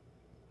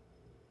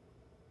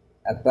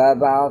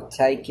 Above all,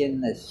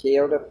 taking the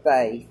shield of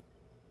faith,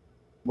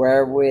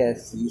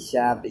 wherewith ye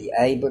shall be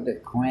able to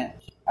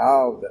quench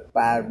all the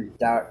fiery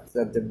darts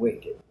of the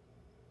wicked.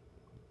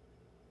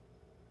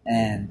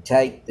 And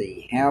take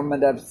the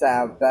helmet of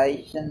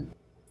salvation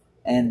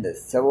and the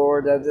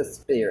sword of the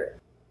Spirit,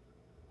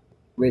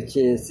 which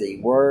is the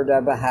word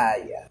of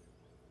Ahiah,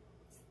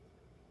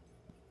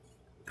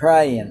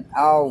 praying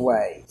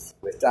always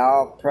with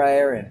all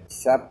prayer and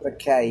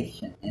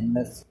supplication in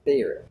the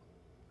Spirit,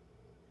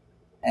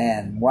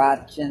 and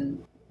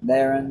watching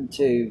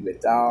thereunto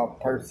with all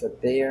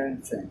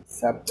perseverance and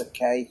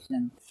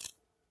supplication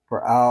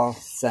for all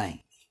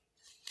saints.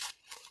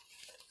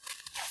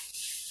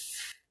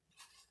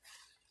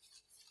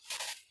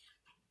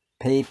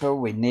 People,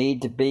 we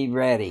need to be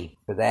ready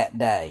for that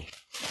day.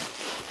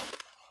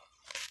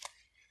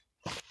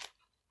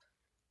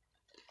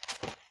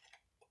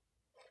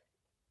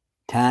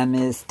 Time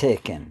is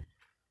ticking.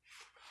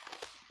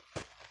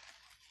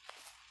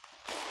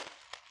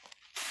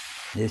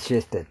 It's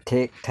just a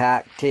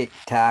tick-tock,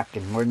 tick-tock,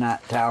 and we're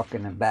not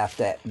talking about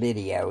that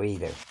video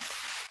either.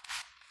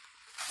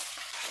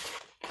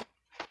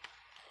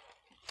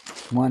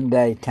 One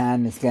day,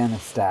 time is going to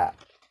stop.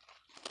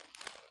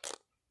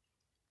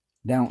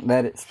 Don't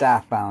let it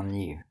stop on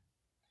you.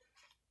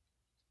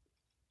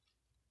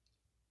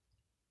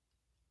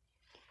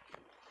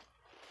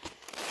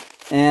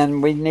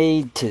 And we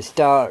need to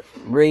start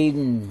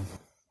reading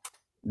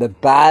the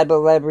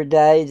Bible every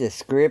day, the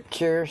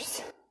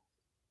scriptures.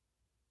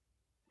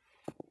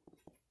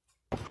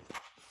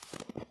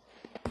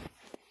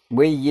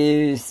 We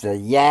use the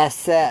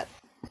Yaset,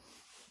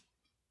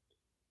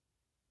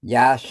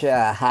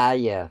 Yasha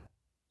Ahaya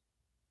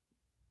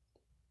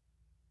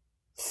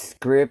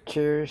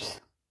scriptures,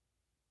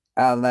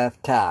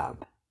 Aleph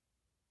Tab.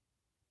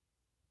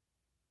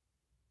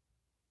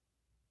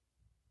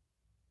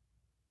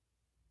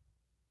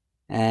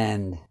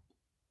 And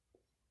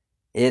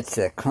it's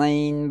a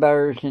clean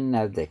version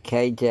of the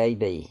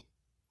KJV.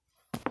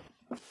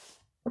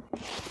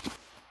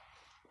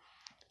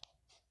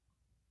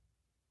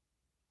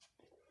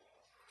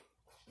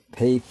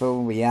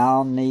 People, we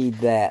all need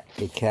that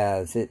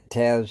because it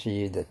tells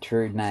you the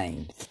true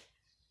names.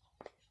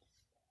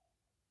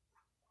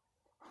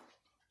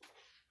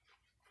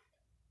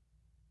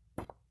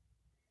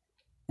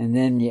 And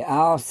then you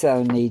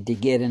also need to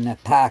get an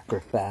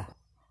Apocrypha.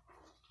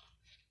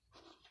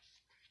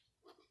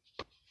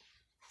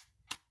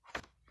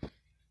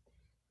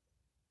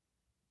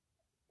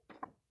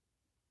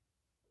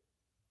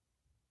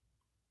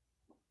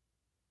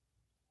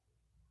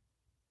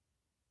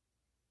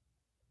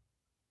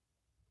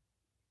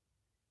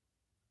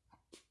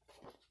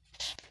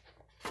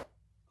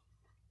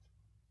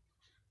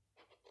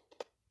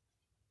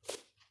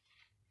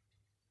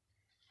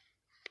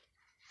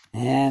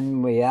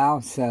 And we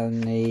also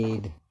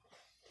need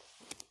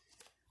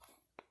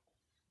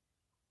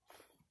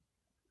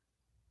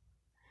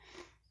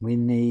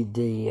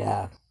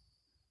the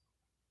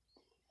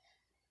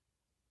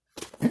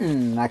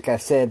like I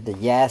said, the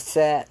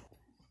Yaset,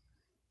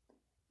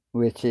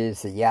 which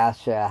is the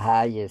Yasha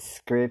Ahaya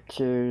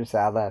scriptures,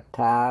 Aleph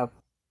Tav,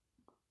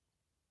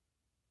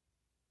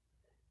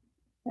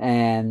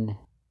 and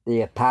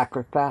the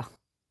Apocrypha.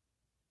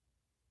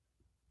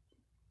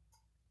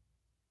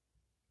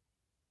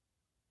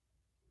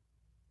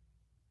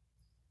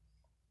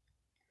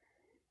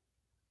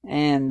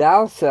 And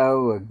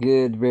also a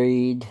good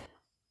read.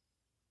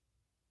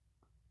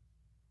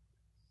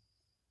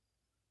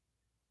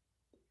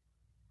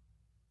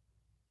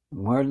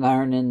 We're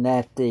learning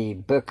that the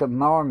Book of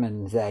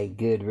Mormon's a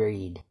good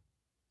read.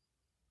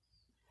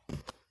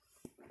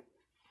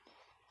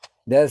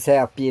 Does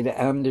help you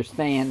to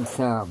understand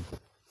some.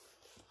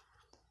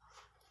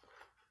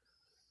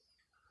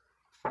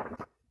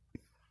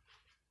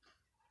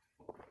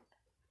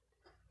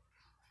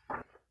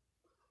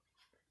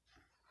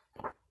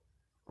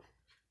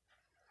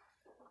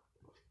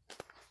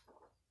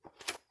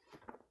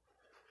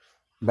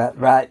 But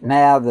right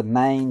now the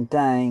main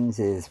things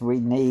is we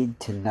need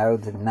to know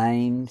the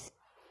names.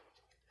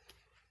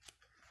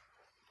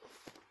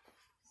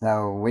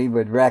 So we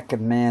would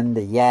recommend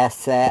the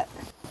Yassat.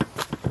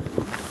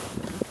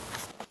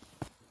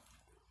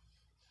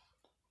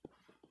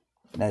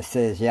 That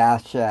says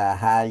Yasha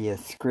Ahaya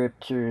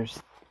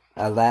Scriptures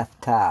Aleph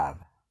Tav.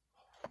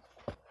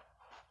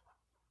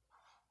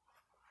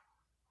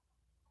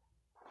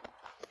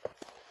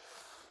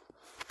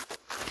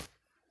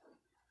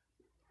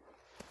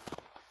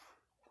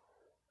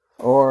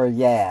 Or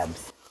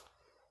Yabs,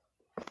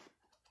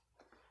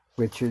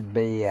 which would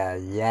be a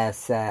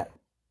Yassat,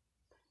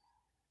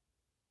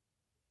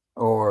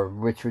 or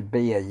which would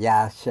be a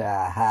Yasha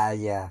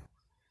Ahaya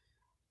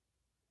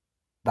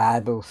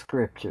Bible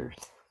Scriptures.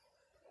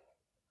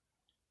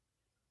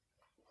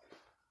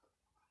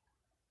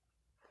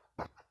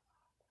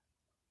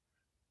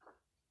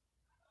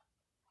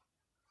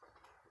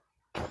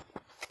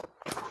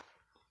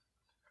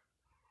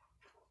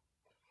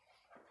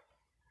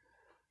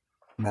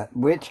 But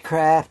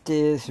witchcraft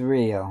is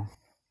real.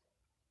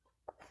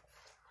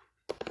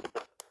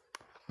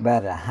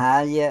 But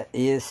Ahaya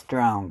is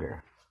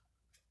stronger.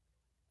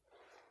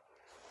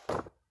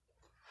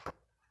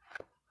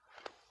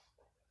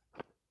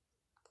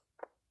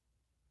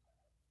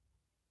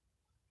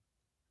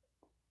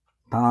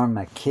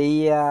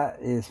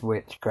 Pharmakia is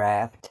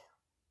witchcraft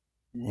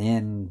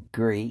in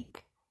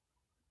Greek,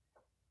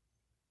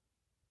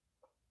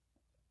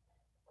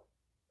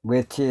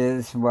 which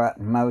is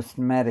what most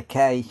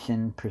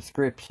medication,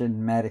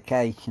 prescription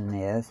medication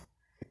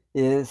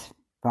is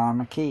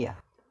pharmakia.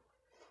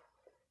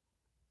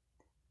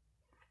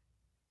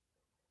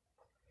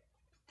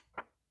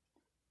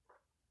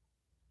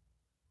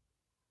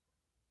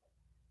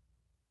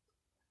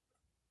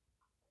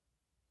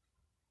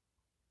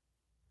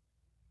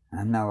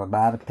 I know a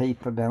lot of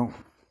people don't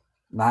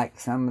like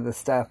some of the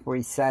stuff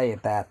we say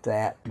about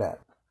that, but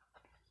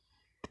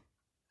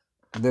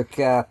look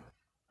up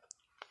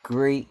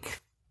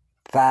Greek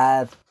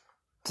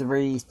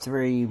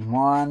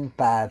 5331,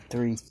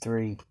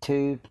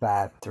 5332,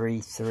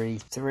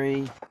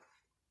 5333,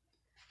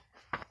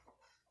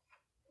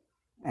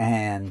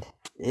 and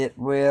it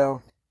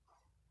will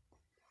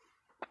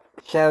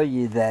show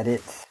you that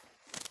it's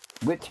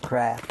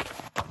witchcraft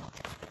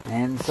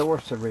and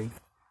sorcery.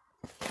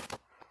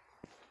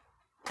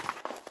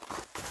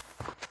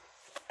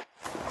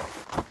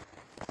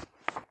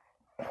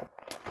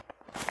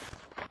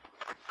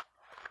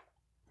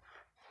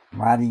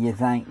 Why do you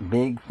think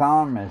big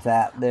farmers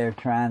out there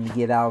trying to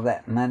get all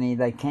that money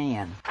they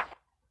can?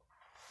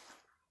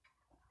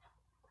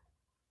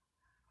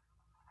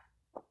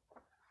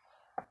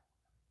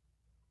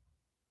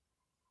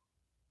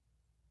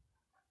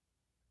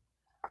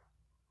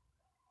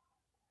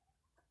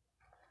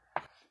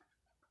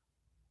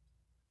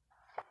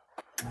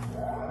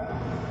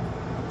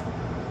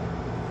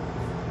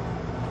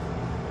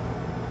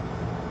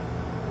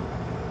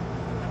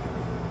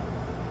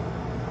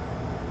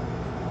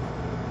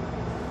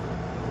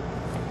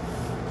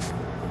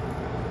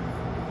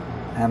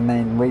 I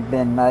mean, we've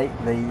been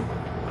lately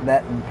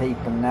letting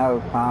people know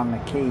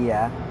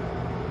pharmakia,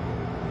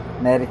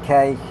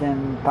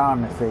 medication,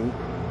 pharmacy,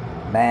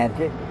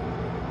 magic,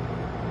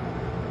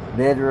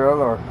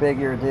 literal or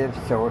figurative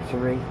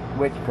sorcery,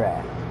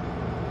 witchcraft.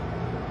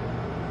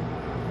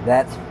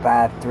 That's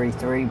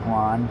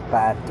 5331,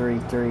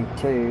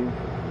 5332,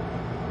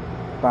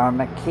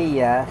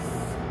 pharmakias,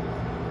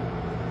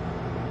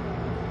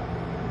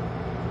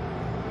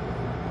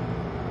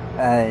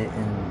 and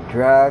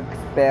drug,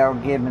 spell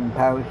given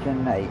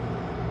potion, a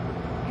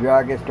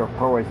druggist or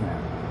poisoner,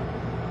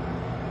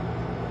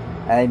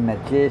 a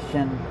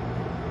magician,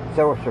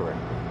 sorcerer.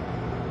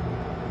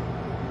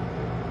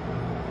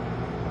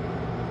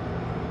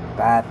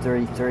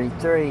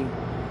 5333,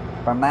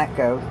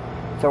 pharmacos,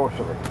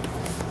 sorcerer.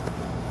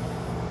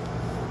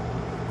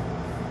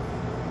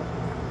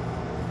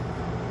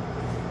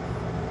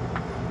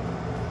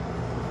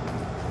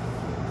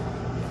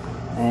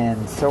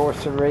 And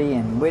sorcery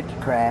and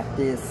witchcraft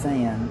is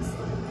sins.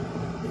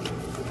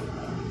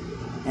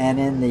 And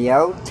in the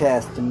Old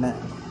Testament,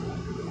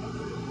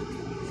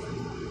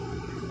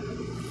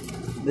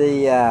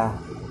 in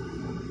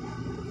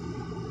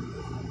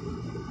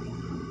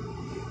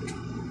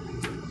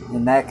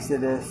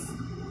Exodus,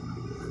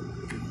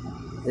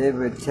 it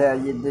would tell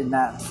you do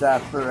not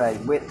suffer a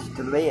witch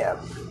to live.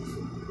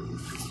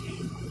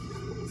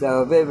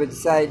 So if it would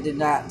say do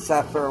not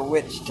suffer a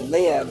witch to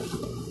live,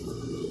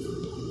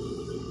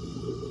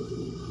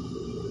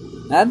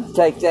 I'd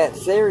take that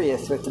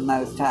serious with the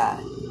Most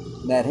High.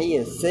 That he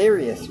is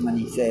serious when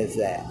he says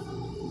that.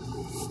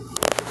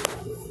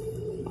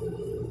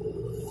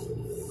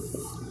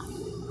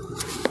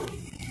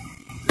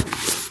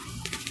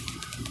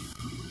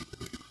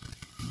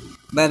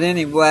 But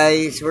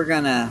anyways, we're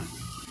going to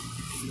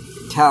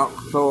talk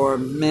for a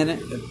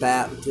minute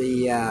about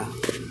the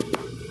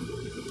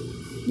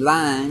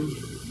line,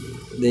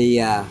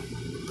 the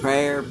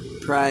prayer,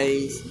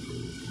 praise,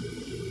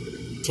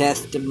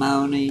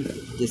 testimony,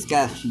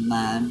 discussion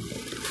line.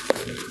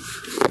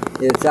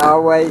 It's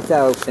always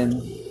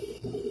open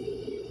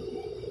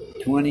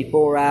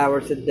 24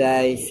 hours a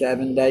day,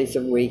 7 days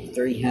a week,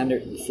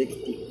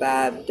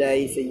 365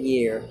 days a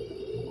year,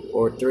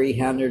 or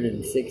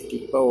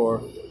 364,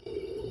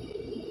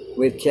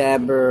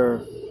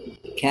 whichever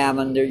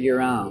calendar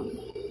you're on.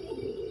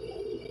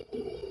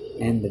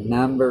 And the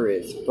number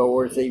is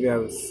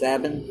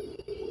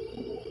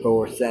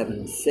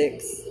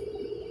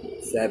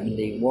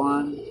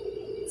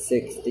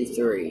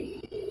 407-476-7163.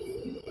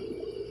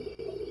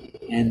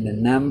 And the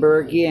number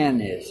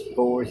again is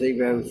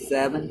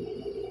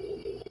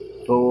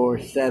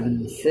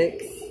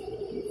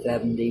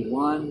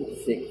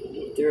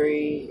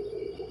 407-476-7163.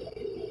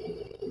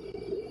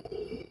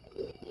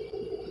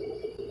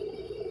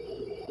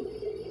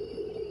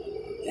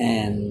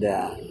 And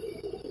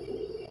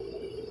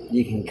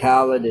you can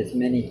call it as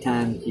many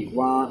times as you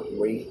want.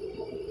 We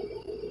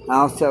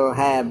also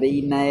have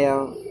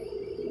email.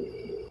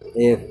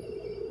 If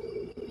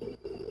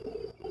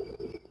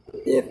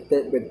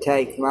it would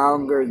take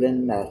longer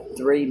than the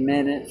 3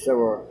 minutes,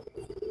 or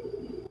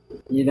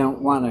you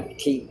don't want to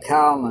keep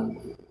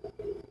calling,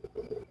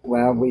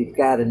 well, we've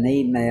got an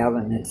email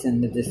and it's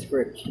in the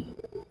description.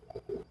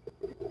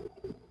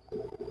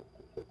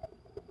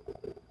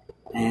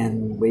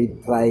 And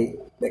we'd play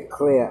the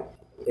clip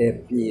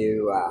if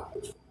you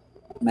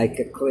make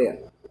a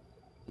clip.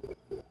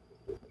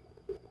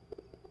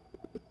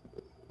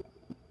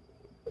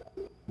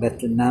 But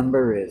the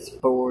number is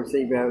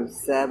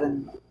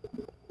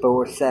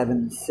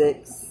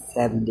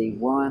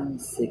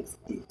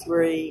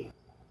 407-476-7163.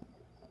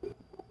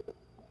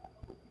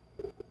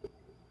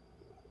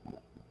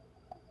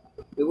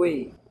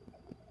 Louis.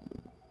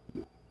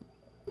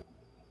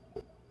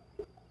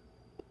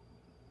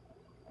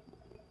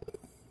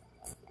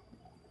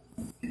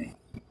 Okay.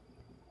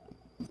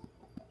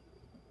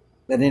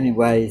 But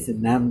anyways, the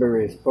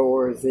number is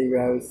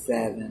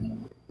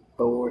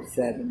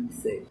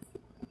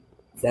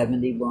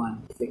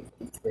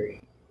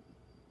 407-476-7163.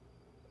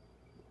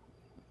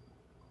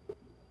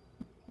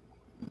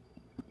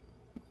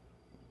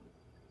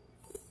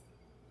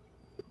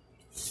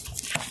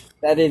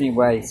 But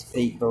anyways,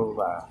 people,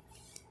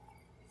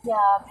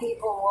 Yeah,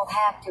 people will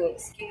have to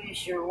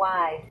excuse your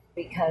wife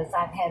because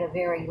I've had a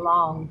very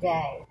long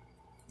day.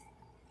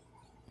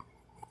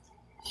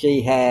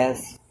 she had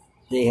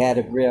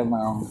a real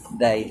long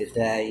day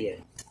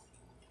today.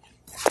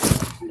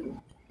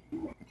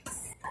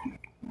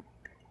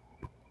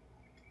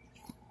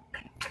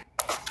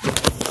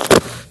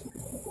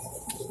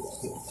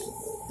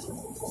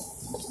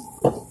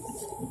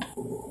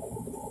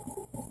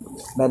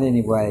 But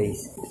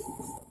anyways,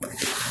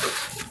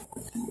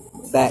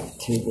 back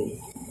to the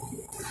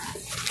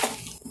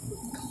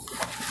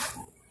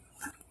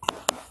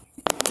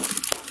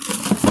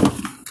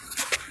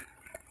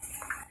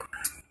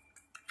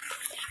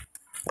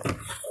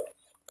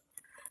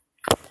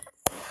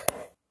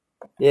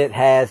It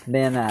has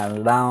been a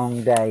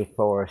long day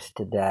for us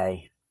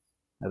today.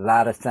 A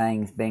lot of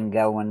things been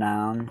going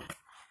on.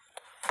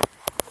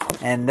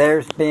 And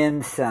there's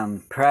been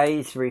some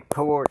praise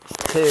reports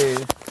too,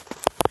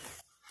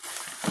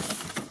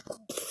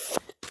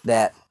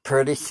 that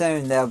pretty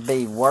soon they'll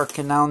be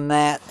working on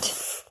that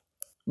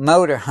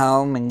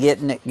motorhome and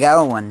getting it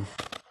going.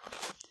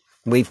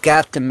 We've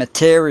got the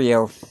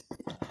material,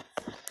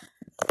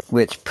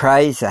 which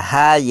praise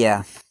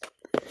Ahia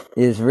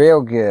is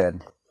real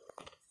good.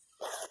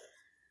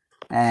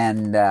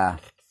 And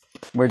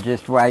we're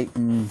just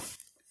waiting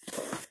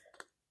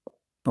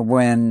for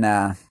when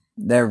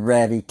they're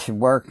ready to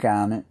work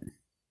on it,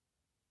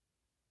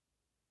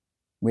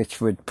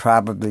 which would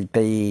probably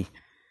be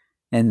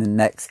in the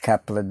next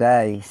couple of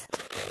days.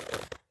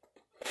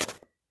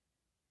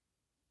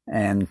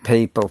 And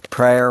people,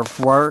 prayer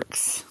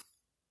works.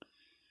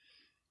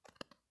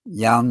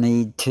 Y'all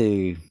need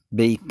to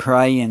be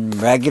praying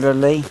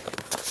regularly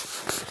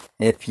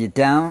if you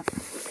don't.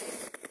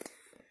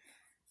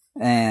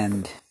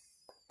 And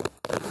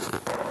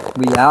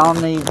we all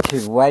need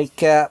to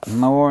wake up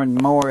more and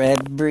more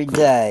every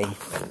day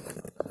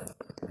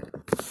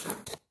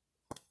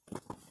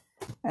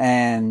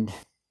and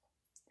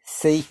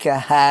seek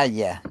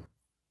Ahia.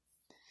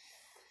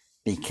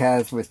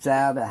 Because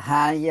without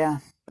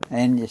Ahia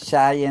and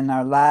Yeshua in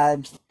our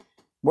lives,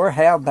 we're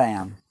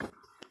hellbound.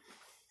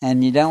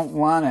 And you don't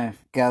want to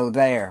go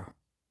there.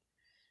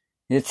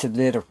 It's a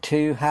little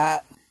too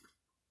hot.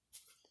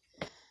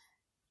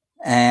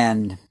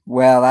 And,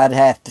 well, I'd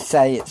have to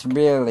say it's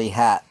really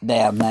hot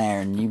down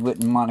there and you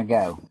wouldn't want to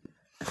go.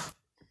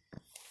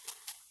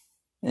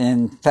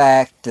 In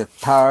fact, the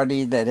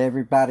party that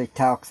everybody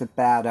talks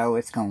about, oh,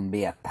 it's going to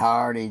be a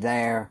party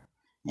there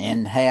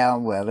in hell.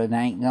 Well, it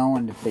ain't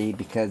going to be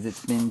because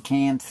it's been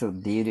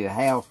canceled due to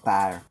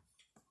hellfire.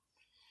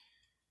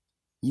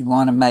 You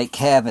want to make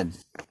heaven.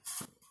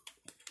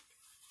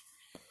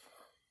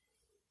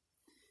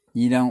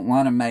 You don't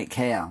want to make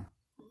hell.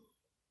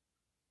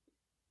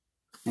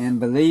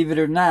 And believe it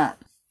or not,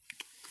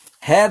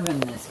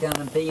 heaven is going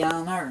to be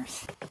on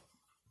earth.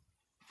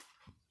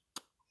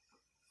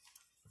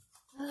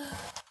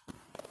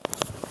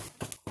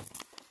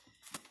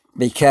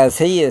 because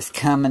he is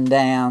coming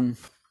down.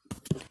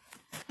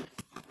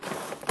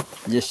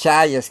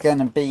 Yeshua is going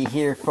to be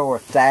here for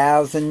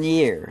 1,000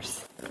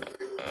 years.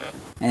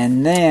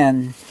 And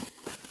then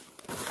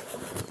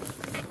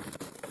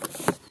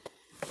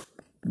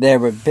there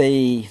would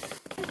be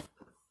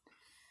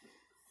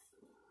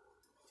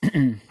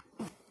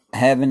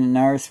heaven and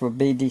earth would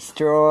be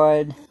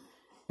destroyed,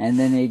 and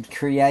then he'd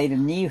create a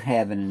new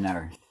heaven and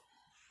earth.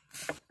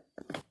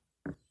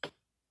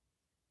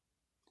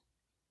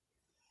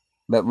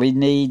 But we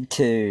need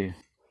to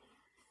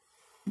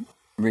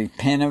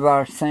repent of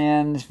our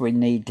sins. We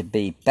need to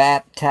be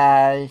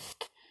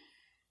baptized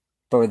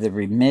for the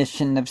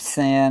remission of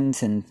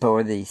sins and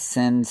for the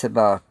sins of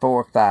our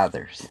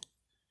forefathers.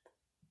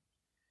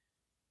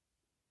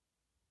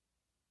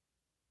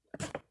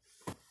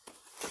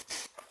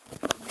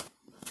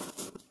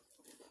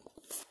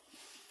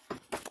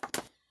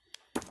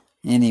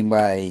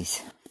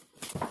 Anyways,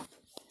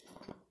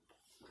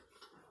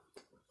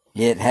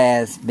 it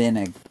has been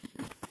a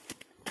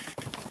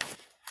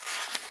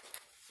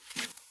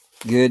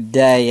good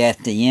day at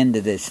the end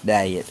of this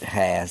day, it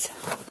has.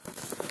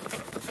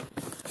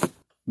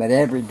 But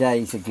every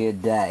day's a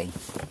good day.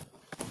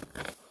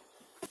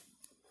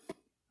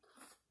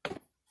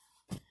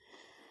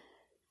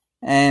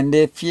 And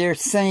if you're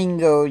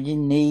single, you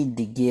need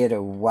to get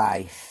a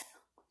wife.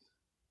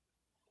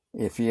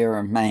 If you're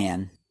a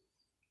man.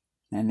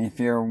 And if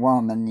you're a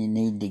woman, you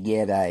need to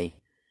get a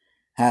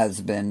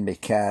husband,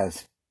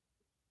 because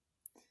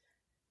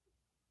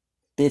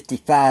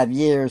 55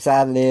 years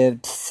I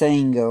lived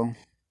single,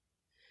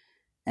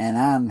 and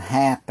I'm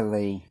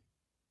happily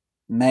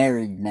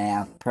married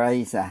now.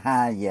 Praise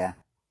Ahia.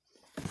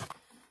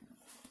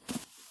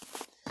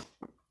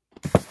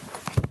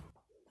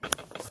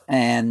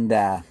 And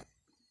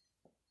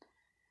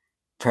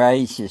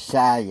praise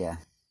Yeshua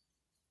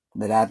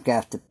that I've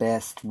got the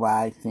best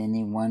wife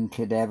anyone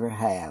could ever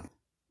have,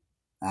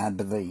 I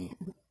believe.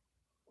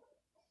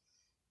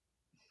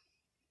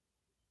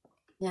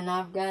 And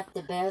I've got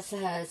the best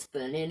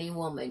husband any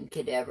woman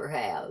could ever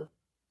have.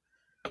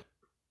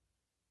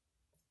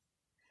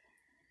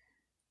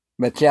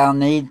 But y'all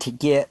need to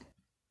get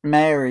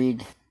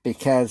married,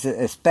 because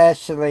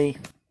especially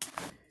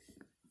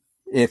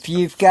if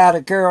you've got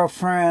a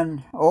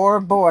girlfriend or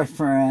a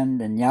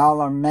boyfriend and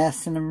y'all are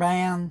messing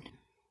around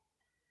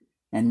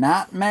and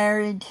not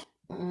married,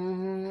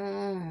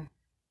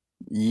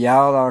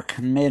 y'all are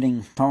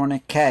committing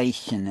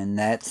fornication, and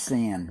that's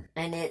sin.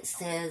 And it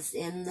says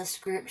in the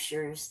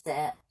scriptures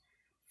that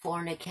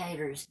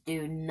fornicators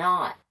do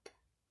not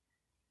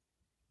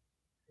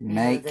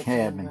make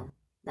heaven. Kingdom.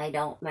 They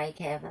don't make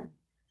heaven.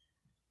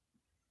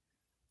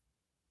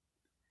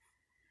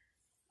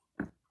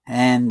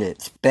 And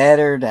it's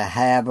better to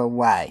have a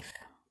wife.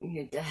 You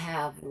need to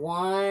have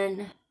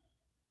one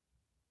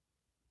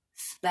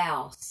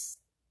spouse.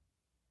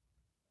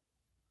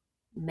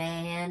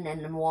 Man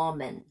and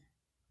woman.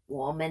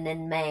 Woman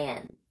and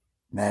man.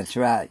 That's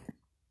right.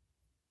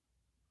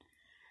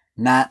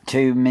 Not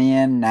two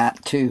men,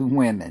 not two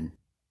women.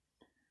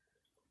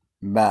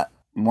 But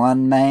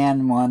one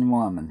man, one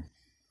woman.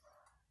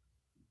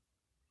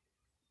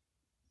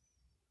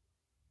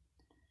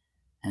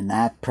 And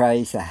I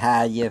praise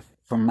Ahia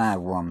for my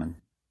woman.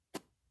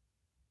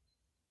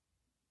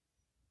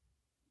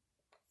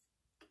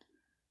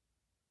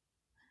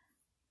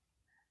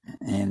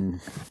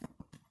 And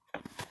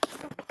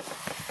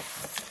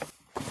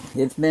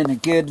it's been a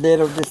good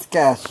little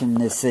discussion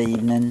this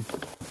evening.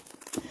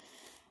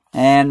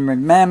 And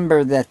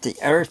remember that the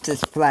earth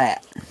is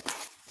flat.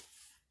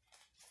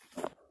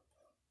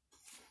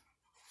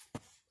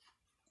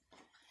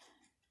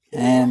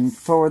 And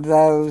for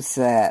those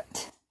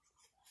that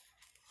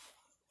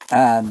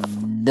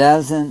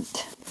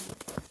doesn't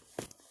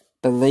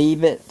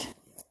believe it,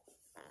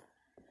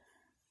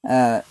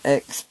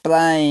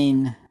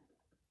 explain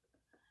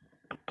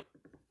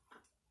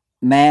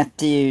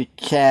Matthew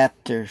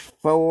chapter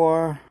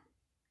 4,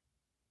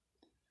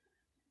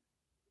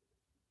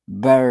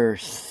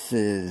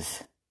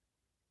 verses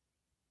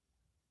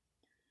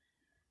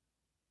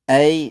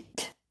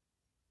 8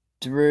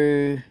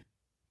 through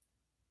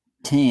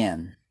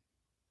 10,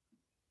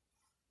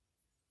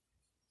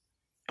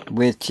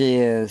 which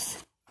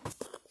is,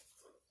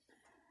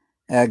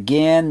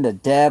 again the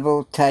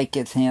devil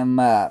taketh him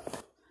up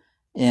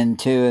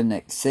into an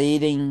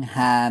exceeding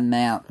high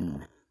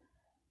mountain,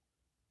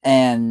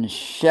 and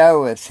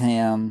showeth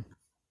him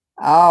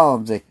all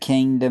the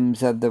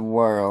kingdoms of the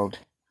world,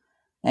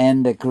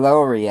 and the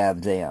glory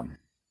of them,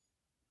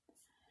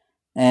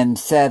 and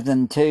saith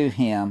unto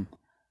him,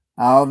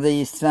 all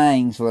these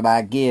things will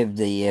I give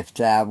thee, if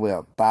thou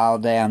wilt fall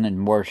down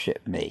and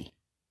worship me.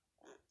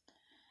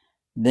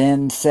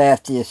 Then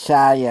saith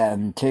Yeshua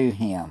unto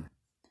him,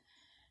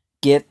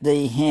 get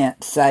thee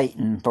hence,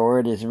 Satan, for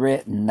it is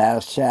written, thou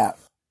shalt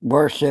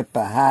worship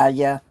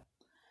Ahia,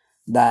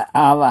 thy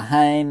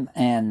Elohim,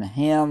 and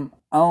him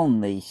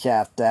only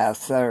shalt thou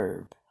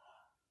serve.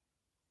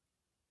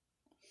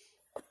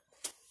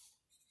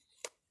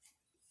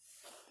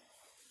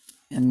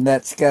 And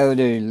let's go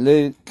to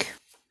Luke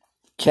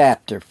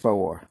chapter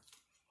 4.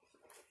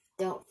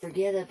 Don't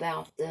forget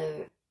about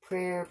the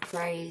prayer,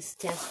 praise,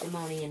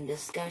 testimony, and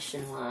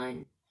discussion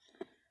line.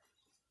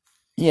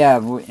 Yeah,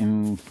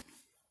 the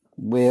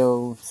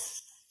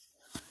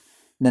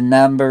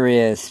number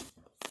is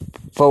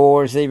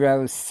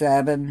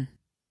 407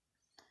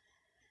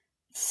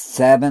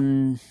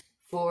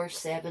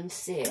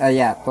 476.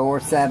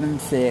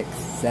 476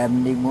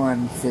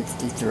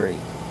 7163.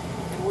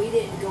 We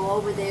didn't go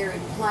over there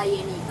and play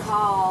any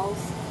calls.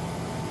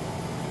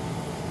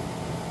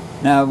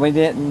 No, we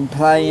didn't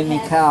play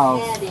any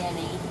calls. We haven't had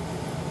any.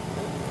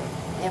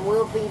 And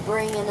we'll be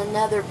bringing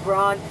another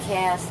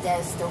broadcast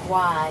as to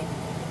why.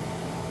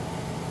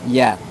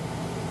 Yeah.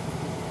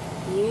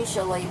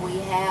 Usually we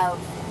have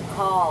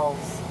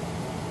calls.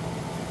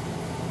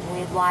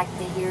 We'd like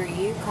to hear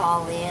you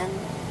call in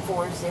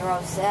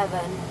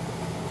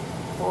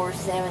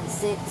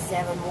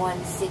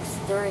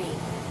 407-476-7163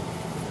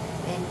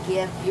 and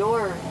give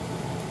your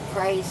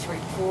praise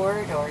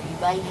report, or you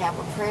may have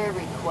a prayer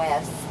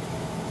request.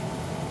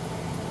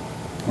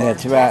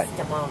 That's right.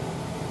 Testimony.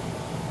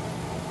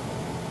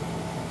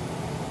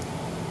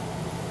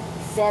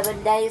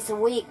 7 days a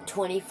week,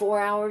 24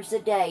 hours a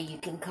day, you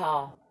can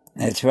call.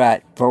 That's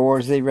right.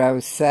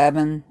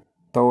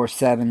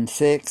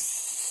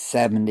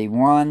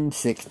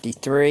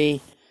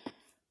 407-476-7163.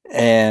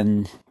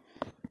 And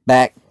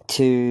back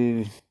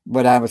to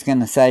what I was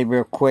going to say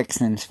real quick,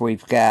 since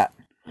we've got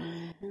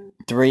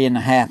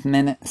 3.5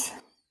 minutes.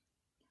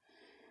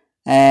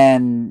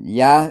 And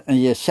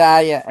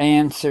Yeshaya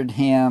answered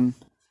him,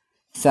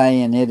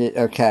 saying,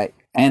 okay.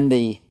 And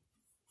the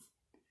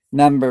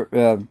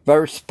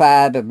verse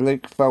 5 of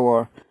Luke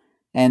 4,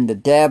 and the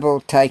devil,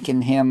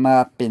 taking him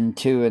up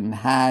into an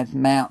high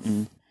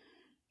mountain,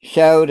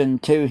 showed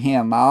unto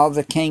him all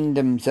the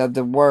kingdoms of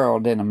the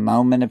world in a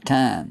moment of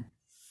time.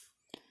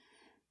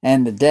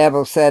 And the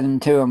devil said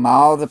unto him,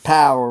 all the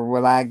power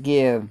will I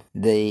give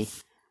thee,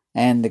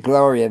 and the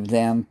glory of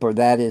them, for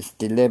that is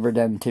delivered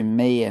unto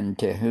me, and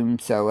to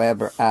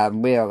whomsoever I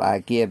will I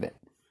give it.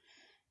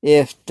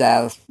 If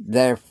thou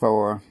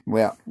therefore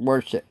wilt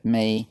worship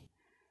me,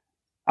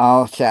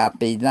 all shall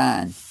be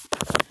thine.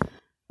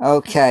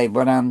 Okay,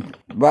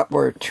 what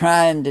we're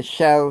trying to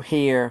show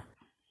here,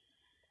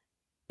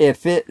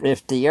 if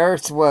the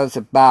earth was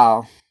a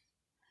ball,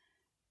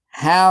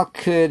 how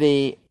could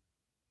he,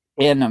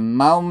 in a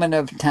moment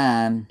of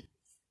time,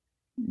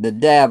 the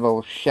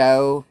devil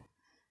show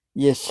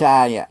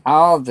Yeshaya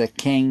all the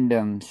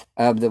kingdoms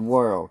of the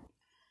world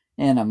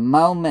in a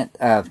moment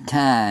of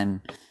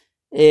time,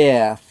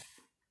 if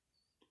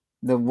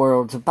the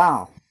world's a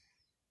ball?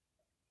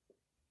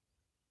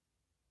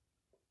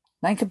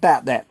 Think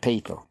about that,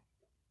 people.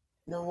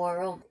 The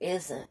world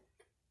isn't.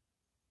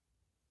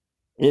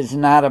 It's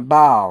not a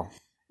ball.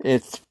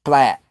 It's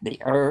flat. The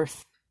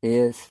earth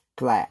is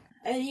flat.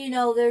 And you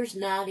know, there's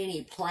not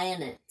any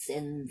planets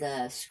in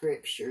the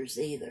scriptures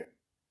either.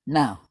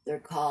 No. They're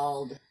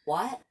called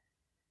what?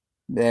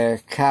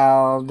 They're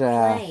called...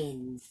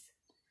 planes.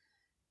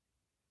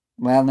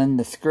 Well, in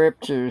the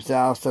scriptures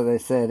also they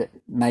said it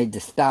made the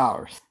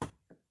stars.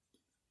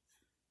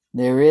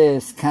 There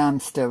is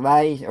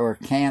constellation, or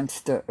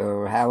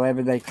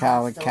however they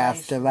call it,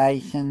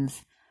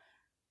 constellations.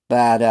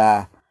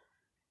 But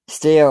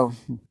still,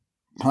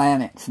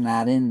 planets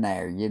not in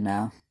there, you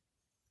know.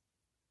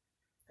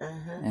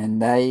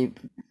 And they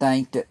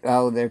think that,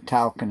 they're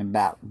talking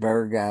about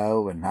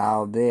Virgo and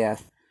all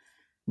this.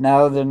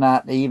 No, they're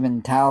not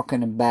even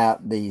talking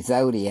about the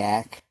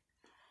zodiac.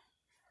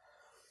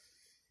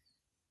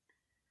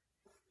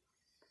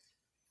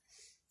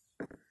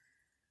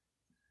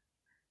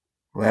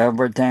 Well,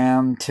 we're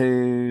down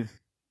to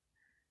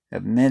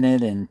 1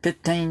 minute and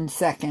 15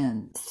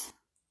 seconds.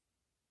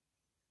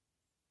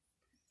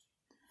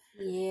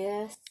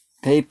 Yes.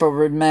 People,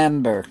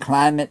 remember,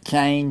 climate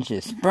change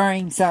is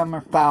spring, summer,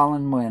 fall,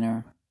 and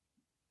winter.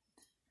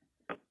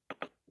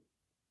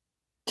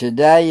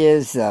 Today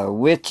is a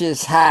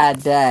witch's high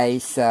day,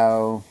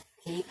 so...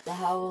 keep the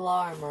whole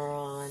armor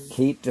on.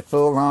 Keep the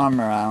full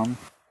armor on.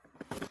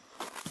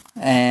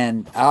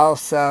 And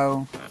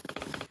also,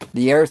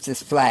 the earth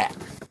is flat.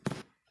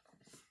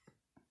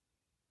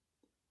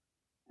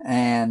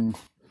 And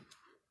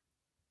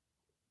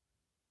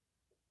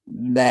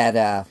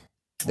that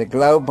the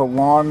global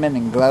warming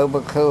and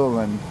global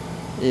cooling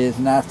is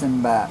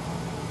nothing but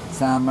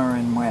summer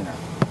and winter.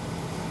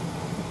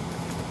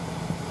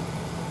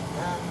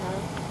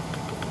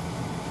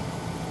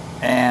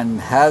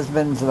 And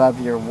husbands love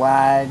your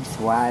wives,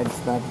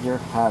 wives love your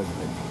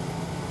husband.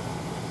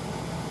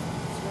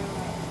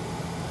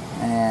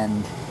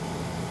 And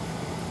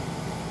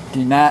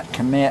do not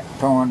commit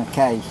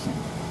fornication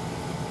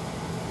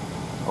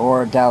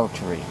or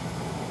adultery.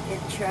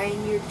 And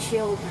train your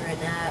children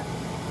up.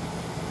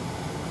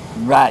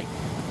 Right,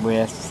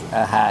 with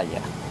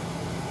Ahaya.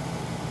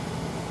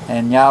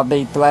 And y'all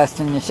be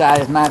blessed in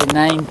Yeshua's mighty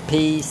name.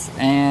 Peace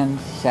and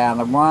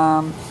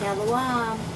shalom. Shalom.